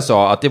Niklas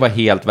sa att det var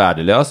helt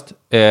värdelöst.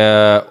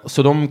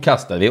 Så de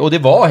kastade vi. Och det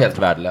var helt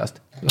värdelöst.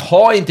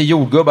 Ha inte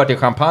jordgubbar till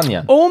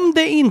champagnen. Om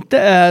det inte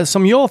är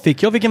som jag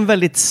fick en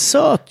väldigt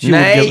söt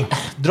jordgubb. Nej,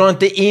 dra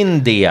inte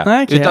in det.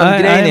 Nej, okay.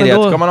 Utan grejen är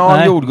att ska man ha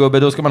en jordgubbe,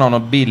 då ska man ha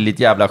något billigt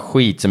jävla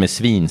skit som är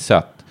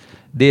svinsött.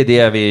 Det är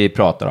det vi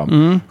pratar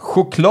om.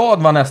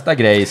 Choklad var nästa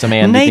grej som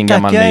är en liten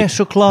gammal... Nej tack, jag är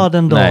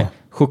chokladen då. Nej,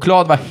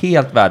 choklad var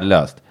helt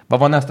värdelöst. Vad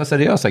var nästa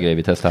seriösa grej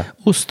vi testade?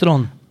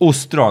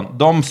 Ostron.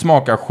 De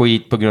smakar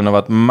skit på grund av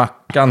att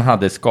Mackan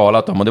hade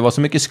skalat dem. Och det var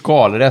så mycket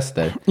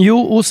skalrester.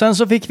 Jo, och sen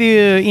så fick vi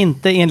ju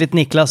inte enligt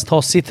Niklas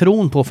ta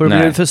citron på. För det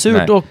blev för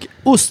surt. Och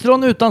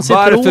ostron utan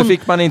citron... Varför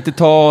fick man inte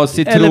ta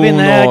citron eller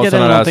vinäger och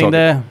sådana där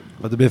saker?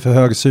 Det blir för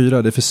hög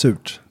syra, det är för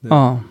surt.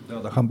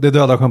 Det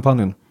dödar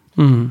champagnen.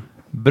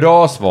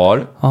 Bra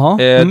svar. Ja,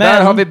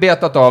 Där har vi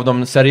betat av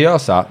de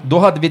seriösa. Då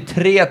hade vi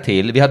 3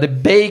 till. Vi hade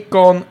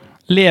bacon,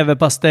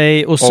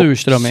 leverpastej och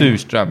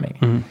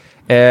surströmming.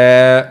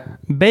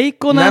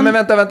 Baconen... Nej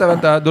men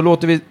vänta. Då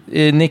låter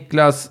vi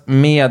Niklas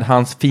med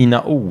hans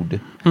fina ord.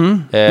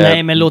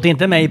 Nej men låt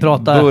inte mig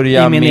prata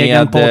börja i min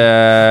egen podd.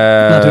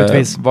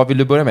 Naturligtvis. Vad vill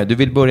du börja med? Du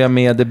vill börja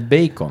med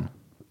bacon.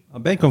 Ja,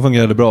 bacon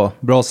fungerade bra.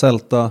 Bra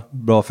sälta,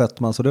 bra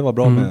fettman. Så det var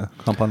bra med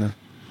champagnen.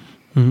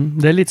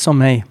 Det är lite som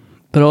mig.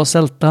 Bra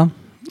sälta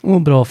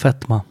och bra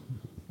fettma.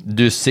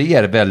 Du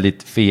ser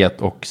väldigt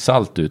fet och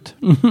salt ut.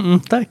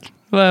 Tack.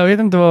 Jag vet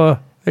inte vad...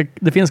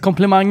 Det finns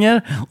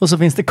komplimanger och så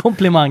finns det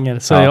komplimanger.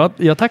 Så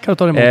jag tackar och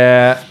tar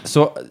emot.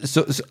 Så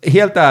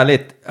helt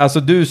ärligt, alltså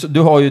du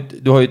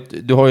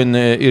har ju en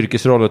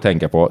yrkesroll att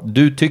tänka på.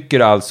 Du tycker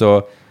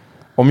alltså,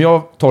 om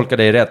jag tolkar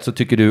dig rätt, så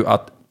tycker du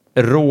att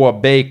rå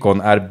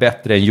bacon är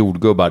bättre än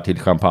jordgubbar till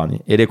champagne.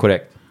 Är det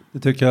korrekt? Det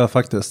tycker jag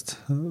faktiskt.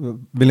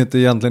 Vill inte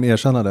egentligen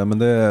erkänna det, men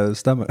det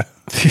stämmer.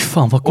 Fy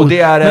fan vad coolt. Och det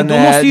är men då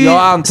måste ju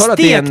jag antar att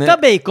stekta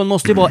bacon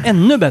måste ju vara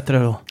ännu bättre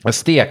då.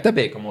 Stekta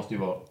bacon måste ju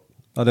vara...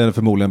 Ja, det är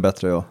förmodligen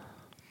bättre, ja.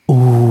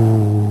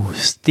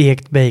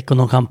 Stekt bacon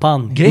och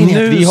champagne. Grejen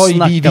är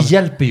att vi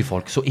hjälper ju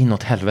folk så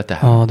inåt helvete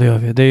här. Ja, det gör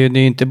vi. Det är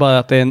ju inte bara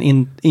att det är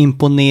en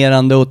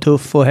imponerande och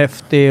tuff och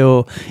häftig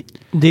och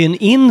det är en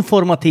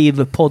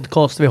informativ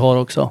podcast vi har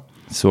också.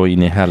 Så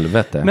in i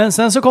helvete. Men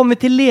sen så kommer vi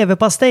till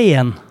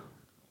leverpastejen.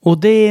 Och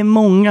det är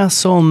många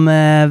som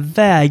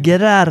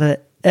vägrar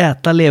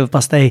äta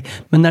leverpastej.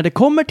 Men när det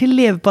kommer till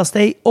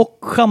leverpastej och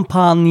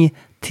champagne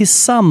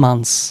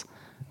tillsammans,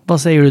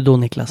 vad säger du då,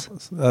 Niklas?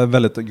 Jag är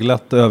väldigt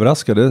glatt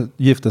överraskad. Det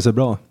gifter sig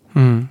bra.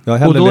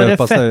 Och då är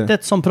det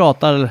fettet som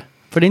pratar.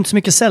 För det är inte så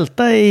mycket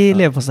sälta i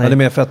leverpastej. Ja, det är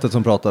mer fettet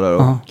som pratar där.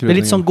 Och det är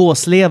lite som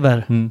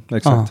gåslever.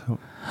 Exakt.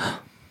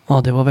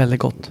 Ja, det var väldigt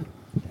gott.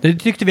 Det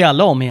tyckte vi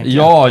alla om egentligen.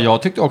 Ja,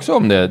 jag tyckte också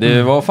om det.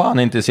 Det var fan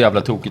inte så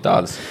jävla tokigt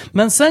alls.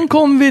 Men sen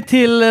kom vi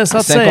till, så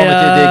att sen säga... kom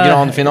vi till det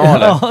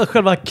grandfinalen. Ja,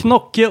 själva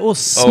knocke och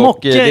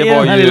smocke i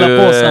den här ju,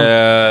 lilla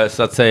påsen.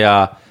 Så att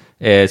säga,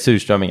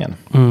 surströmmingen.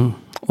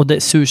 Och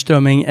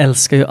surströmming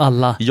älskar ju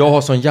alla. Jag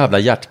har sån jävla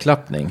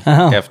hjärtklappning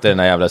efter den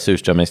här jävla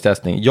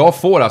surströmmingstestningen.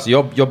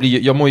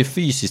 Jag mår ju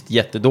fysiskt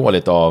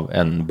jättedåligt av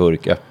en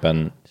burk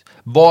öppen.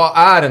 Vad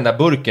är den där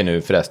burken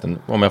nu förresten,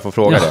 om jag får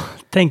fråga det?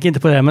 Tänk inte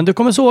på det, men du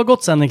kommer sova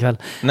gott sen ikväll.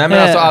 Nej men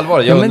alltså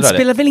allvarligt, jag undrar men det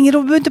spelar väl ingen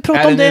roll, vi behöver inte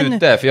prata om den. Är den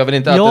ute? För jag vill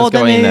inte att den ska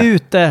vara inne. Ja, den är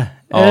ute.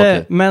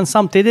 Okay. Men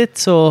samtidigt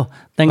så,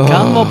 den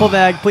kan vara på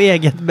väg på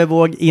eget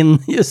bevåg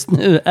in just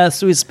nu,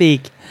 as we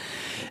speak.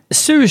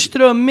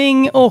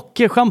 Surströmming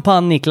och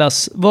champagne,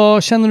 Niklas.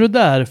 Vad känner du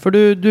där? För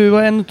du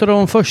var en av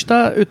de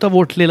första utav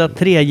vårt lilla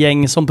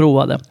 3-gäng som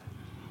provade.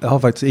 Jag har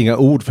faktiskt inga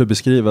ord för att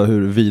beskriva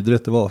hur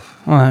vidrigt det var.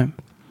 Nej.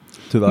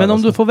 Tyvärr, men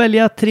om du får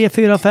välja 3,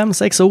 4, 5,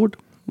 6 ord,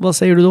 vad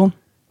säger du då?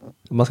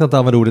 Man ska inte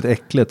använda ordet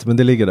äckligt, men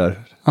det ligger där.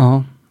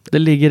 Ja, det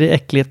ligger i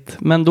äckligt.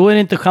 Men då är det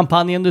inte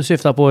champagnen du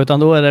syftar på, utan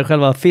då är det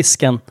själva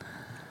fisken.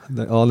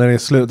 Ja,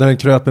 när den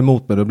kröp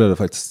emot mig, då blev det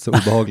faktiskt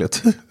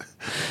obehagligt.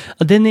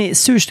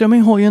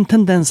 Surströmming har ju en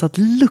tendens att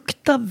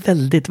lukta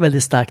väldigt,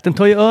 väldigt starkt. Den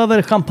tar ju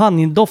över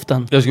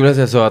champagnedoften. Jag skulle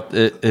vilja säga så att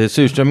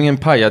surströmmingen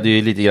pajade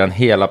ju lite grann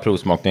hela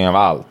provsmakningen av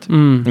allt.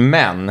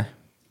 Men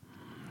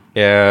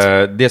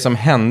det som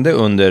hände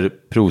under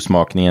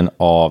provsmakningen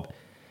av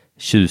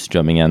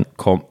surströmmingen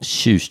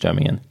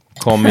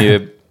kommer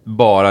ju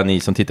bara ni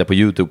som tittar på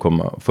YouTube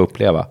kommer få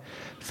uppleva.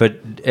 För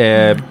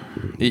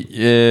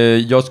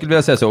jag skulle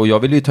vilja säga så, och jag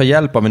vill ju ta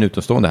hjälp av en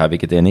utomstående här,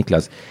 vilket är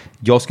Niklas.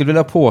 Jag skulle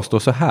vilja påstå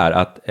så här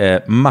att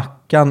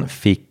Mackan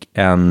fick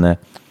en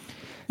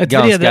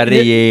ganska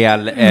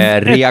rejäl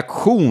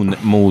reaktion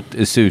mot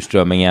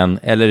surströmmingen.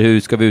 Eller hur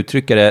ska vi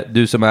uttrycka det?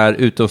 Du som är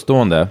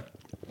utomstående.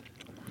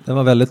 Det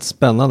var väldigt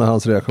spännande,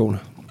 hans reaktion.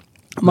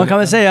 Man kan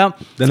väl säga...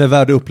 Den är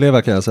värd att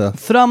uppleva, kan jag säga.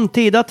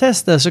 Framtida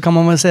tester så kan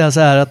man väl säga så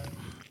här att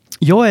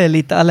jag är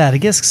lite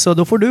allergisk, så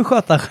då får du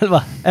sköta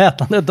själva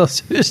ätandet av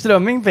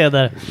surströmming,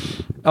 Peder.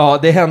 Ja,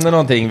 det hände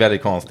någonting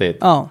väldigt konstigt.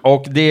 Ja.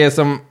 Och det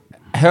som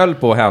höll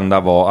på att hända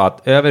var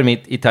att över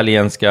mitt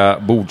italienska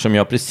bord som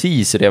jag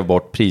precis rev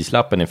bort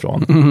prislappen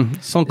ifrån.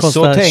 Som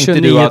kostar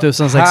 29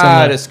 600.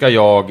 Här ska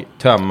jag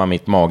tömma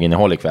mitt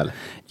maginnehåll ikväll.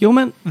 Jo,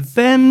 men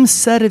vem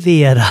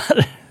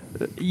serverar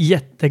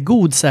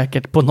jättegod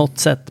säkert på något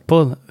sätt?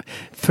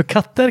 För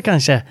katter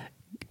kanske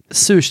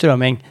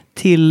surströmming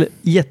till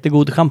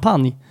jättegod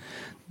champagne.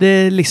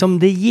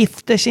 Det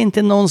gifter sig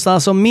inte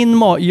någonstans. Som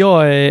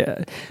jag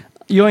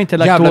är inte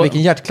Jävlar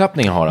vilken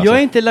hjärtklappning jag har alltså. Jag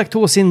är inte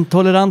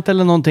laktosintolerant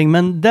eller någonting,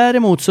 men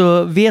däremot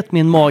så vet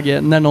min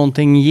mage när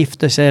någonting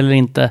gifter sig eller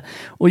inte.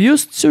 Och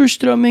just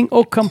surströmming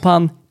och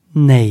champagne,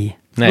 nej.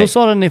 Då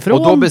sa den ifrån.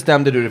 Och då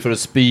bestämde du dig för att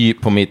spy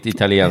på mitt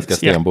italienska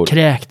stenbord. Jag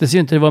kräktes ju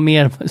inte, det var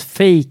mer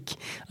fake.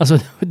 Alltså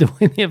det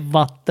var mer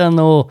vatten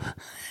och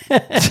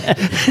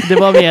Det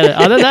var mer.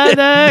 Ja, det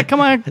där kan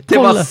man kolla. Det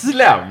var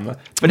slem.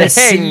 Men det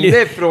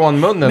hängde från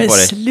munnen men på dig.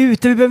 Men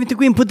sluta, vi behöver inte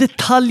gå in på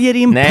detaljer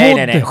i en podd.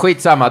 Nej,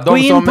 skitsamma.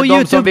 De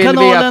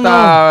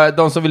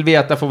som vill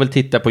veta får väl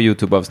titta på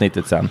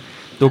YouTube-avsnittet sen.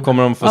 Då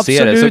kommer de få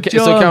se det.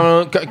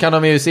 Så kan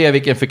de ju se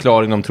vilken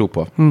förklaring de tror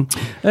på.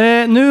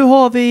 Nu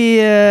har vi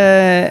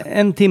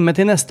en timme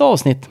till nästa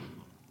avsnitt.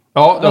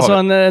 Ja, det alltså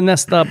har vi.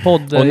 Nästa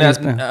podd. Och det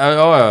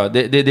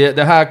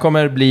här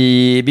kommer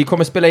bli... Vi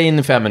kommer spela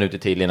in 5 minuter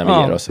till innan vi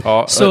ger oss.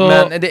 Ja, så...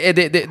 Men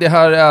det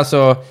här är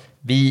alltså...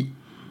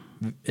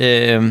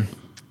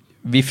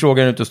 Vi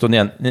frågar ut och stå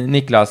igen.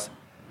 Niklas,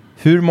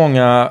 hur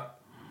många...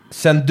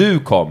 Sen du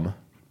kom...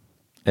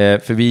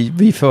 för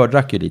vi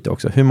fördrack ju lite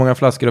också. Hur många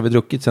flaskor har vi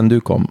druckit sen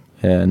du kom,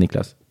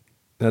 Niklas?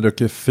 Jag har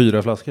druckit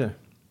 4 flaskor.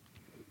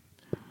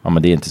 Ja,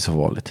 men det är inte så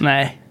vanligt.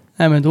 Nej,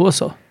 men då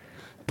så.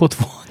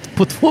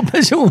 På 2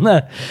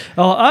 personer.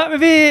 Ja,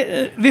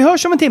 vi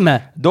hörs om en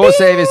timme. Då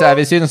säger vi så här,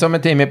 vi syns om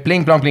en timme.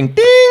 Pling, plong, pling, ding!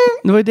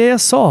 Det var det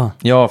jag sa.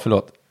 Ja,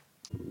 förlåt.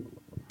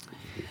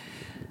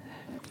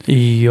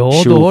 Ja,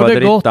 då har det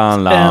gått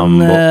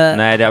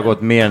Nej, det har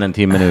gått mer än en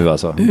timme nu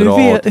alltså.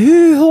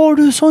 Hur har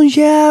du sån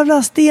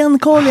jävla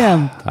stenkoll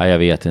igen? Ja, jag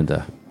vet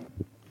inte.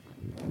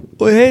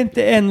 Och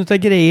inte en av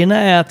grejerna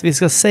är att vi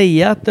ska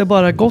säga att det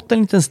bara gått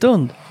en liten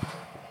stund.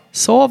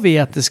 Sa vi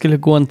att det skulle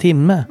gå en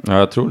timme? Ja,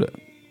 jag tror det.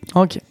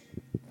 Okej.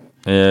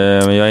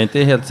 Men jag är inte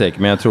helt säker,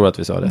 men jag tror att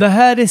vi sa det. Det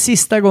här är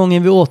sista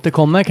gången vi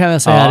återkommer, kan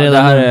jag säga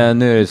redan.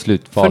 Nu är det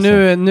slutfasen.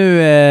 För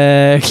nu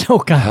är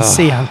klockan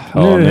sen.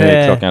 Nu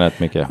är klockan rätt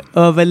mycket.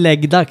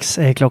 Överläggdags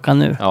är klockan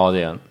nu. Ja,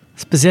 det är en.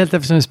 Speciellt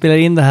eftersom vi spelar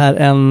in det här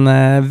en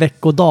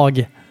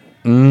veckodag.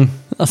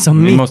 Alltså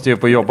vi måste ju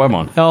få jobba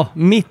imorgon. Ja,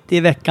 mitt i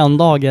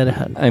veckan-dag är det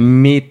här.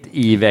 Mitt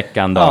i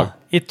veckan-dag.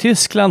 Ja, i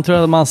Tyskland tror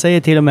jag att man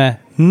säger till och med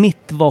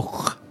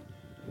Mittwoch.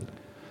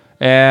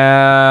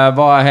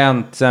 Vad har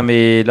hänt sen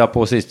vi la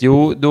på sist?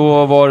 Jo,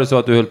 då var det så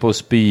att du höll på att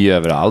spy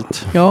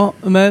överallt. Ja,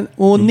 men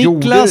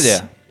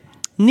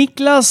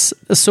Niklas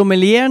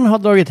sommelieren har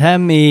dragit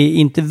hem i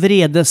inte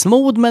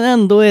vredesmod, men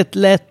ändå ett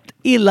lätt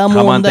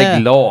illamående. Han var inte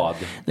glad.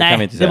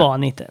 Nej, det var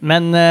han inte.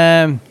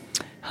 Men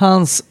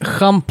hans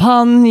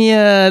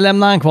champagne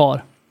lämnar han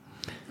kvar.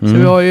 Så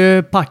vi har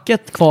ju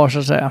packet kvar, så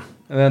att säga.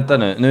 Vänta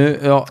nu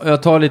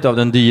jag tar lite av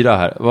den dyra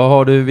här. Vad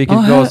har du?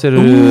 Vilket glas är du?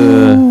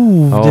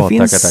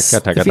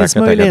 Det finns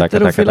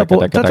möjligheter att fylla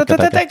på.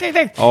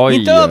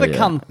 Inte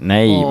överkant.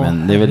 Nej,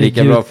 men det är väl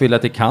lika bra att fylla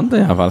till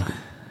kanten i alla fall.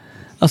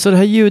 Alltså det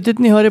här ljudet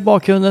ni hör i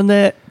bakgrunden, det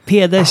är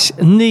Peders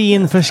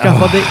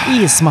nyinförskaffade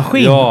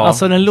ismaskin. Ja,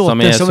 alltså den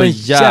låter som en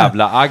så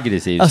jävla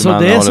aggressiv. Alltså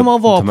det är som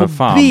att vara på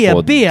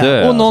BB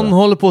och någon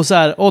håller på så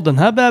här. Den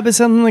här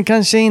bebisen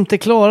kanske inte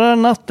klarar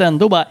natten.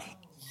 Då bara...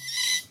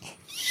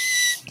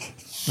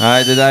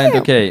 Nej, det där är inte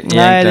okej.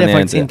 Nej, det är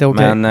faktiskt inte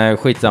okej. Men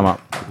skitsamma.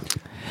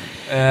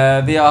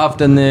 Vi har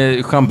haft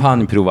en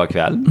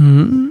champagneprovarkväll.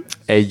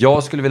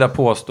 Jag skulle vilja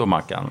påstå,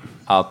 Mackan,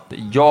 att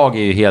jag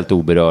är ju helt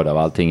oberörd av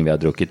allting vi har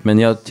druckit. Men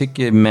jag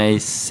tycker mig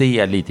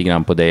se lite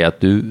grann på dig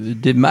att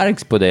det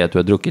märks på dig att du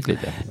har druckit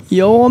lite.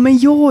 Ja, men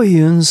jag är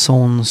ju en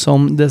sån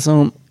som det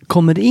som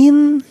kommer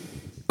in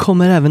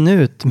kommer även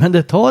ut. Men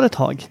det tar ett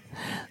tag.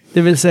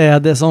 Det vill säga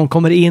det som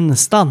kommer in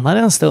stannar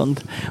en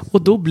stund.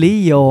 Och då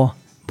blir jag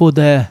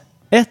både...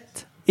 1.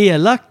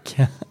 Elak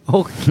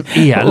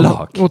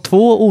och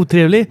 2.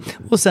 Otrevlig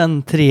och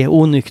sen 3.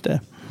 Onykter.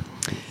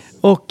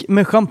 Och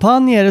med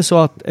champagne är det så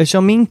att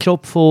eftersom min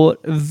kropp får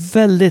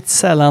väldigt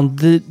sällan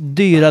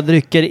dyra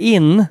drycker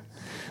in,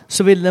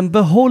 så vill den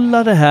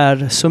behålla det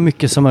här så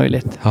mycket som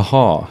möjligt.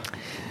 Jaha.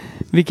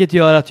 Vilket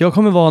gör att jag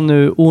kommer vara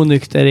nu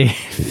onykter i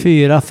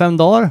 4-5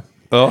 dagar.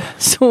 Ja.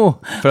 Så,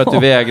 för att du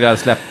vägrar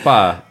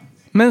släppa...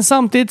 Men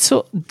samtidigt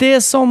så,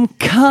 det som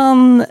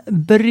kan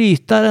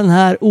bryta den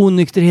här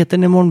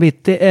onykterheten imorgon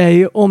bitti är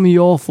ju om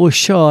jag får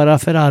köra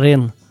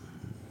Ferrarin.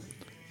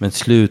 Men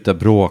sluta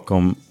bråka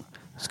om...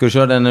 Ska du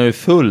köra den när du är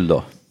full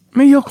då?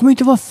 Men jag kommer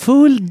inte vara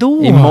full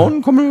då.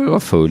 Imorgon kommer du vara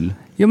full.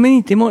 Ja, men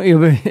inte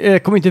imorgon.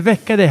 Jag kommer inte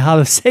väcka dig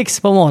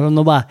 5:30 på morgonen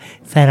och bara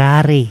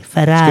Ferrari.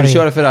 Ska du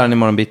köra Ferrarin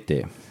imorgon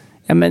bitti?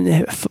 Ja,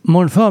 men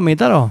morgon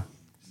förmiddag då.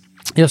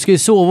 Jag ska ju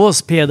sova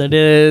hos Peder,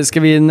 det ska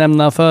vi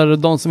nämna för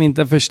de som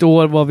inte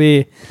förstår vad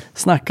vi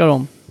snackar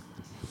om.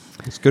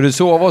 Ska du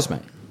sova hos mig?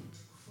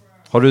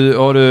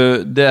 Har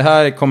du det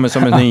här kommer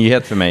som en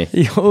nyhet för mig.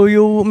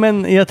 Jo,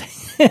 men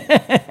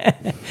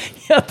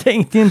jag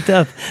tänkte inte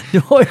att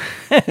du har...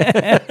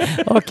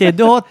 Okej,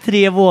 du har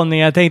 3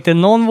 våningar. Jag tänkte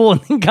någon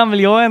våning kan väl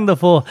jag ändå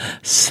få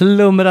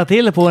slumra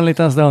till på en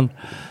liten stund.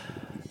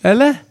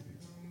 Eller?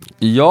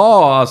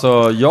 Ja,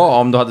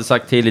 om du hade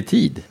sagt till i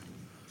tid.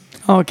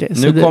 Okay,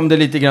 nu kom det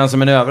lite grann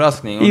som en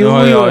överraskning. Och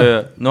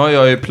nu har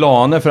jag ju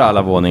planer för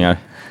alla våningar.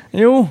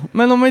 Jo,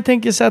 men om vi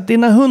tänker så att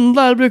dina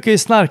hundar brukar ju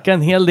snarka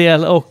en hel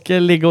del och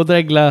ligga och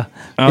drägla.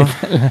 Ja.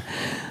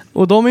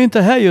 Och de är ju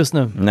inte här just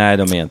nu. Nej,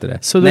 de är inte det.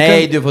 Så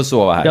du får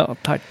sova här. Ja,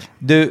 tack.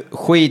 Du,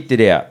 skit i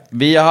det.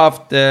 Vi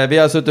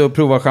har suttit och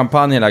provat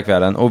champagne hela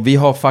kvällen. Och vi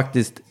har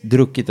faktiskt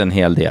druckit en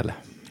hel del.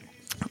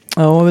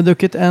 Ja, vi har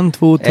druckit 1,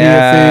 2, 3, 4,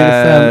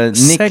 5,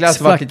 6.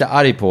 Niklas var lite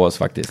arg på oss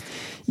faktiskt.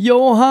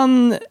 Ja,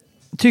 han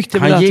tyckte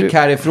väl Han att gick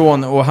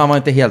härifrån och han var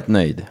inte helt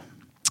nöjd.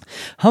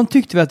 Han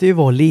tyckte väl att vi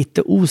var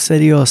lite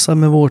oseriösa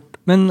med vårt...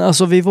 Men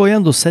alltså vi var ju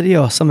ändå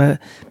seriösa med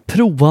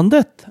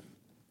provandet.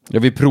 Ja,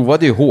 vi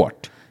provade ju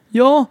hårt.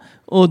 Ja,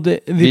 och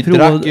vi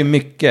drack ju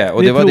mycket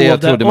och det var det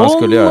jag trodde man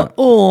skulle göra.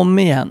 Och om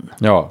igen.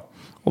 Ja.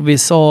 Och vi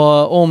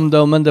sa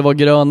omdömen, det var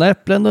gröna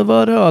äpplen, det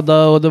var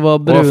röda och det var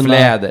bruna. Och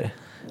fläder.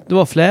 Det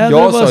var fläder, jag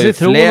det var sa ju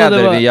citron,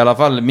 fläder var... vid i alla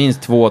fall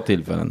minst 2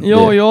 tillfällen.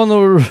 Ja, jag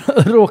nog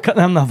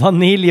råkade nämna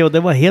vanilj och det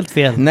var helt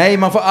fel. Nej,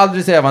 man får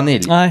aldrig säga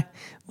vanilj. Nej,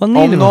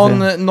 vanilj. Om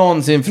någon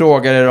någonsin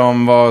frågar er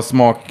om vad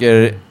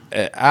smaker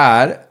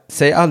är,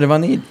 säg aldrig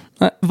vanilj.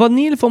 Nej,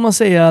 vanilj får man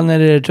säga när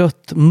det är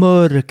rött,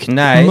 mörkt.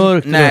 Nej,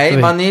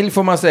 mörkt vanilj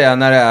får man säga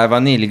när det är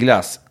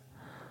vaniljglass.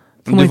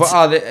 Du får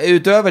aldrig,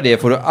 utöver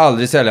det får du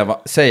aldrig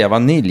säga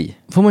vanilj.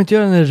 Får man inte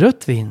göra när det är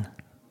rött vin?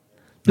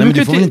 Nej, men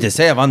du får inte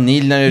säga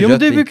vanilj när det är rött vin. Jo, men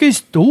det brukar ju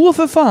stå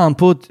för fan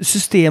på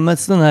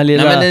systemets den här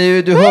lilla... Nej,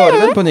 men du hörde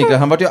väl på Niklas?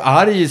 Han var ju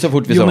arg så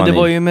fort vi sa vanilj.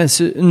 Jo, men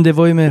det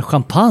var ju med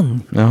champagne.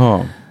 Jaha.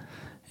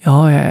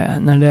 Ja,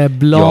 när det är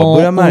blanc. Jag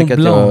börjar märka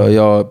att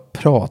jag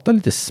pratar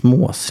lite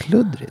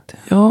småsluddrigt.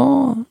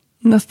 Ja,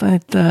 nästan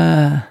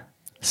inte...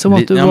 Som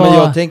att du men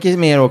jag tänker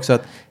mer också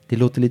att det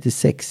låter lite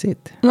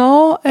sexigt.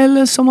 Ja,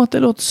 eller som att det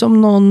låter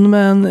som någon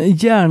med en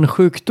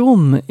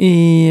hjärnsjukdom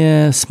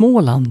i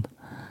Småland.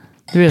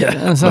 Du vet,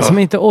 en sån som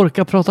inte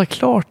orkar prata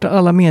klart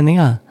alla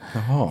meningar.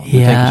 Jaha, du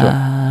tänker så.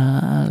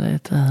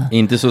 Lite.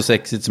 Inte så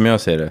sexigt som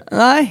jag ser det.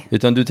 Nej.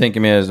 Utan du tänker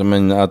mer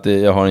som att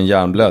jag har en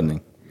hjärnblödning.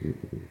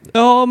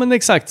 Ja, men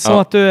exakt. Som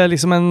att du är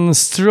liksom en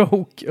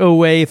stroke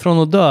away från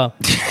att dö.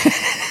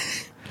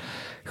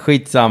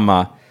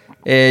 Skitsamma.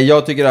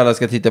 Jag tycker alla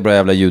ska titta på det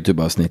jävla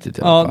YouTube-avsnittet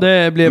i alla fall.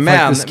 Det blev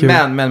faktiskt kul.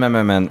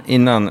 Men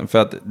innan, för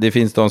att det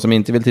finns de som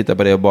inte vill titta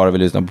på det och bara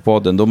vill lyssna på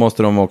podden, då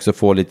måste de också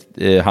få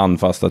lite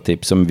handfasta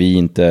tips som vi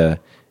inte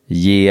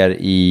ger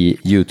i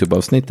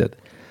YouTube-avsnittet.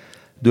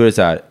 Då är det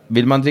så här,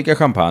 vill man dricka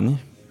champagne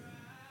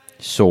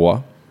så,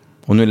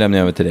 och nu lämnar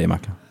jag över till dig,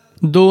 Mackan.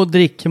 Då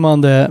dricker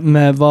man det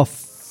med vad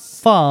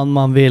fan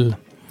man vill.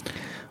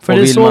 För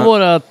det är så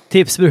våra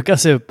tips brukar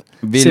se upp.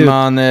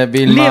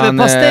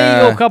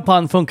 Leverpastej och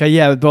champagne funkar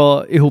jävligt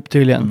bra ihop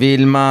tydligen.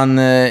 Vill man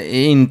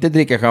inte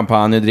dricka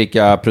champagne och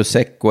dricka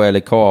prosecco eller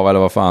cava eller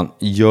vad fan,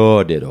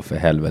 gör det då för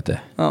helvete.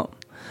 Ja.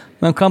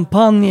 Men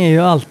champagne är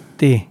ju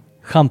alltid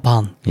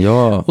champagne.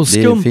 Ja, och det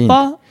är fint.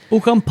 skumpa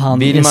och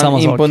champagne är samma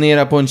sak. Vill man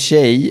imponera på en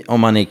tjej om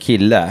man är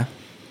kille,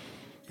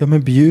 ja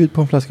men bjud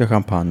på en flaska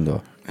champagne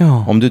då.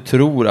 Ja. Om du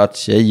tror att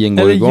tjejen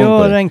går eller igång på det.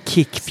 Eller gör en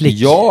kickflick.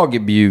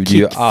 Jag bjuder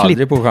ju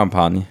aldrig på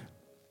champagne.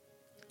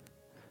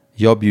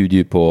 Jag bjuder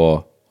ju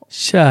på...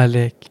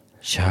 Kärlek.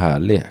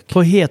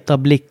 På heta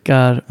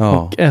blickar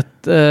och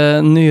ett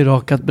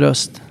nyrakat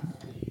bröst.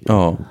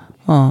 Ja.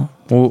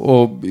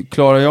 Och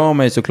klarar jag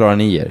mig så klarar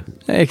ni er.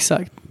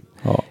 Exakt.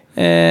 Ja.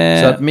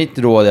 Så att mitt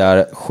råd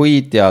är,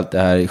 skit i allt det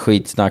här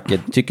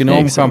skitsnacket. Tycker ni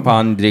om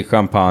champagne, drick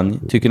champagne.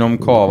 Tycker ni om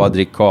cava,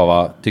 drick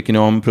cava. Tycker ni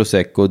om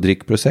prosecco,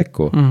 drick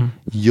prosecco.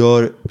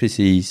 Gör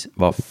precis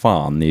vad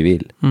fan ni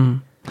vill.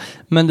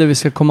 Men det vi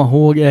ska komma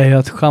ihåg är ju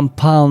att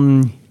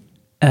champagne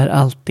är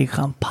alltid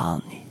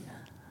champagne.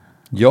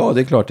 Ja,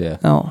 det är klart det är.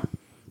 Ja. Och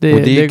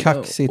det är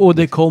kaxigt. Och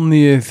det kommer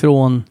ju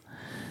från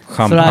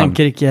champagne.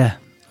 Frankrike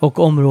och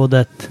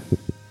området.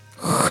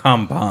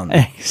 Champagne.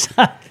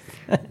 Exakt.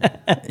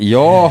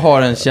 Jag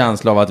har en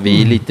känsla av att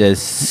vi är lite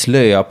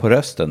slöa på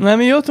rösten. Nej,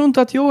 men jag tror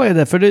inte att jag är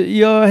det. För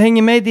jag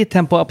hänger med i ditt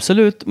tempo,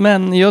 absolut.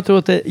 Men jag tror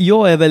att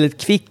jag är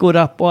väldigt kvick och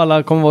rapp. Och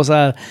alla kommer vara så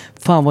här,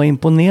 fan vad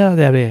imponerad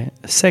jag blir.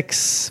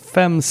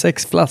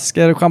 5-6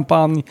 flaskor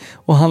champagne.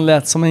 Och han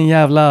lät som en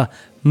jävla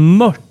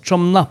mört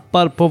som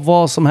nappar på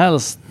vad som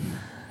helst.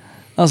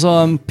 Alltså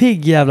en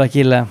pigg jävla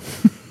kille.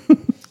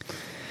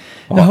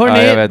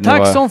 Hörrni,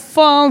 tack som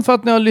fan för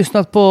att ni har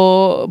lyssnat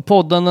på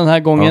podden den här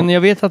gången.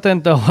 Jag vet att det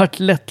inte har varit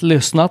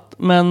lättlyssnat,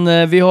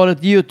 men vi har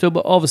ett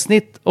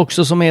YouTube-avsnitt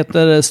också som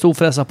heter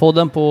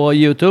Storfräsarpodden på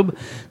YouTube,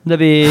 där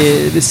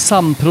vi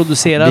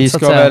samproducerat. Vi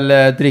ska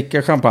väl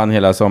dricka champagne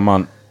hela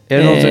sommaren. Är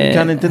det någon som,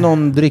 kan inte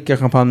någon dricka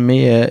champagne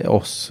med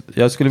oss?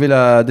 Jag skulle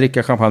vilja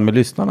dricka champagne med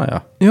lyssnarna,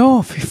 ja.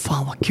 Ja, fy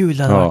fan vad kul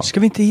det här. Ska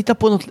vi inte hitta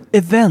på något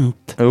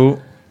event? Jo.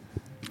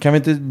 Kan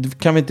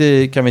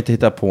vi inte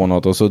hitta på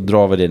något och så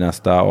drar vi det i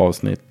nästa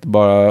avsnitt.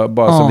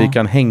 Bara så vi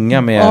kan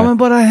hänga med. Ja, men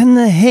bara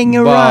hänga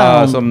around.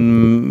 Bara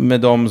som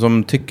med de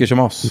som tycker som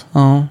oss.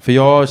 Ja. För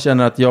jag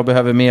känner att jag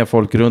behöver mer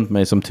folk runt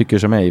mig som tycker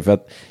som mig. För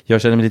att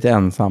jag känner mig lite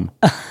ensam.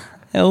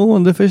 Jo,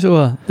 det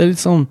förstår jag. Det är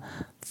lite som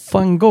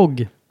Van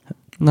Gogh.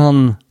 När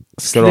han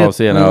skar av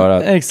sig ena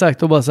örat.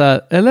 Exakt, och bara så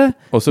här, eller?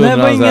 Och så nej,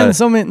 var ingen här,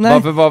 som... Nej.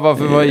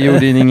 Varför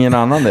gjorde ingen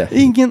annan det?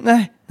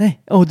 Nej.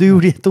 Du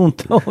gjorde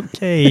jätteont.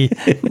 Okej.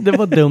 Det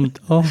var dumt.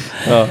 Ja.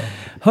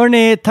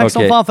 Hörrni, tack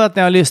som fan för att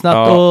ni har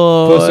lyssnat.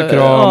 Puss och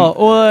kram.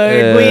 Och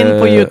gå in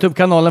på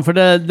YouTube-kanalen, för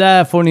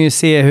där får ni ju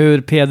se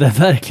hur Peder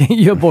verkligen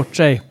gör bort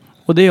sig.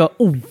 Och det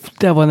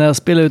var när jag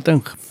spelade ut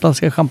en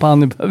flaska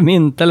champagne på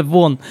min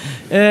telefon.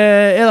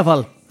 I alla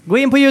fall. Gå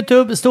in på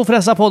YouTube,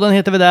 Storfräsarpodden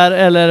heter vi där,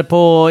 eller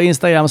på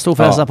Instagram,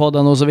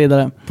 Storfräsarpodden och så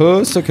vidare.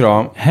 Puss och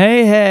kram.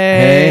 Hej,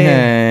 hej! Hej,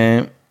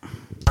 hej!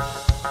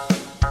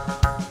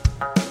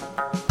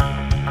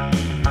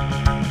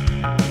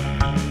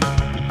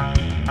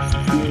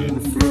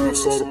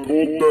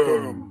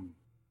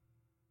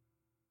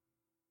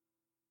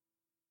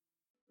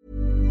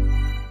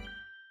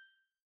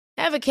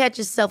 Ever catch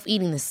yourself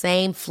eating the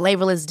same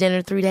flavorless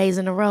dinner 3 days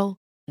in a row?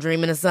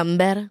 Dreaming of something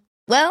better?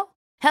 Well,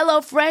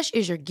 HelloFresh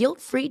is your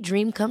guilt-free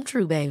dream come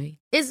true, baby.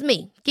 It's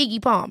me, Keke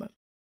Palmer.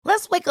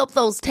 Let's wake up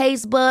those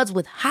taste buds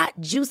with hot,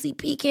 juicy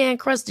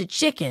pecan-crusted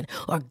chicken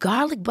or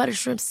garlic butter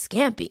shrimp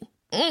scampi.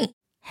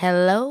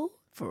 Hello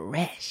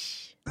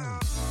Fresh.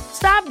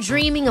 Stop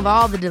dreaming of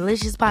all the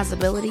delicious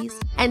possibilities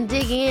and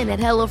dig in at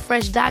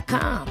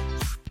HelloFresh.com.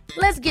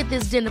 Let's get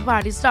this dinner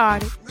party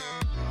started.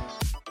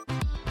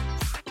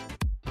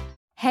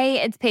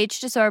 Hey, it's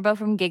Paige DeSorbo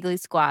from Giggly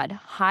Squad.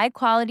 High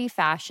quality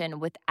fashion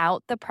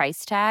without the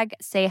price tag.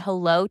 Say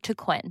hello to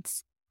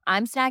Quince.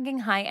 I'm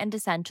snagging high-end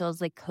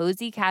essentials like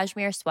cozy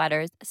cashmere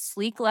sweaters,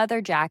 sleek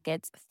leather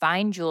jackets,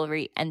 fine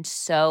jewelry, and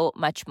so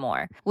much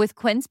more. With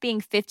Quince being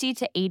 50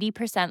 to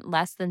 80%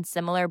 less than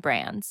similar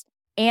brands.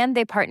 And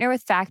they partner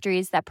with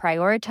factories that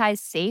prioritize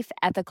safe,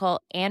 ethical,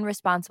 and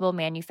responsible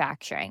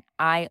manufacturing.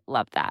 I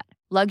love that.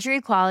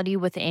 Luxury quality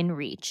within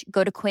reach.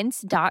 Go to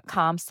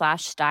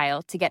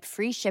quince.com/style to get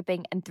free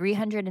shipping and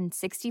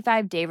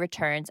 365-day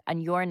returns on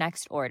your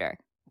next order.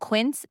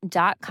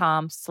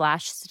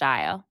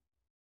 Quince.com/style.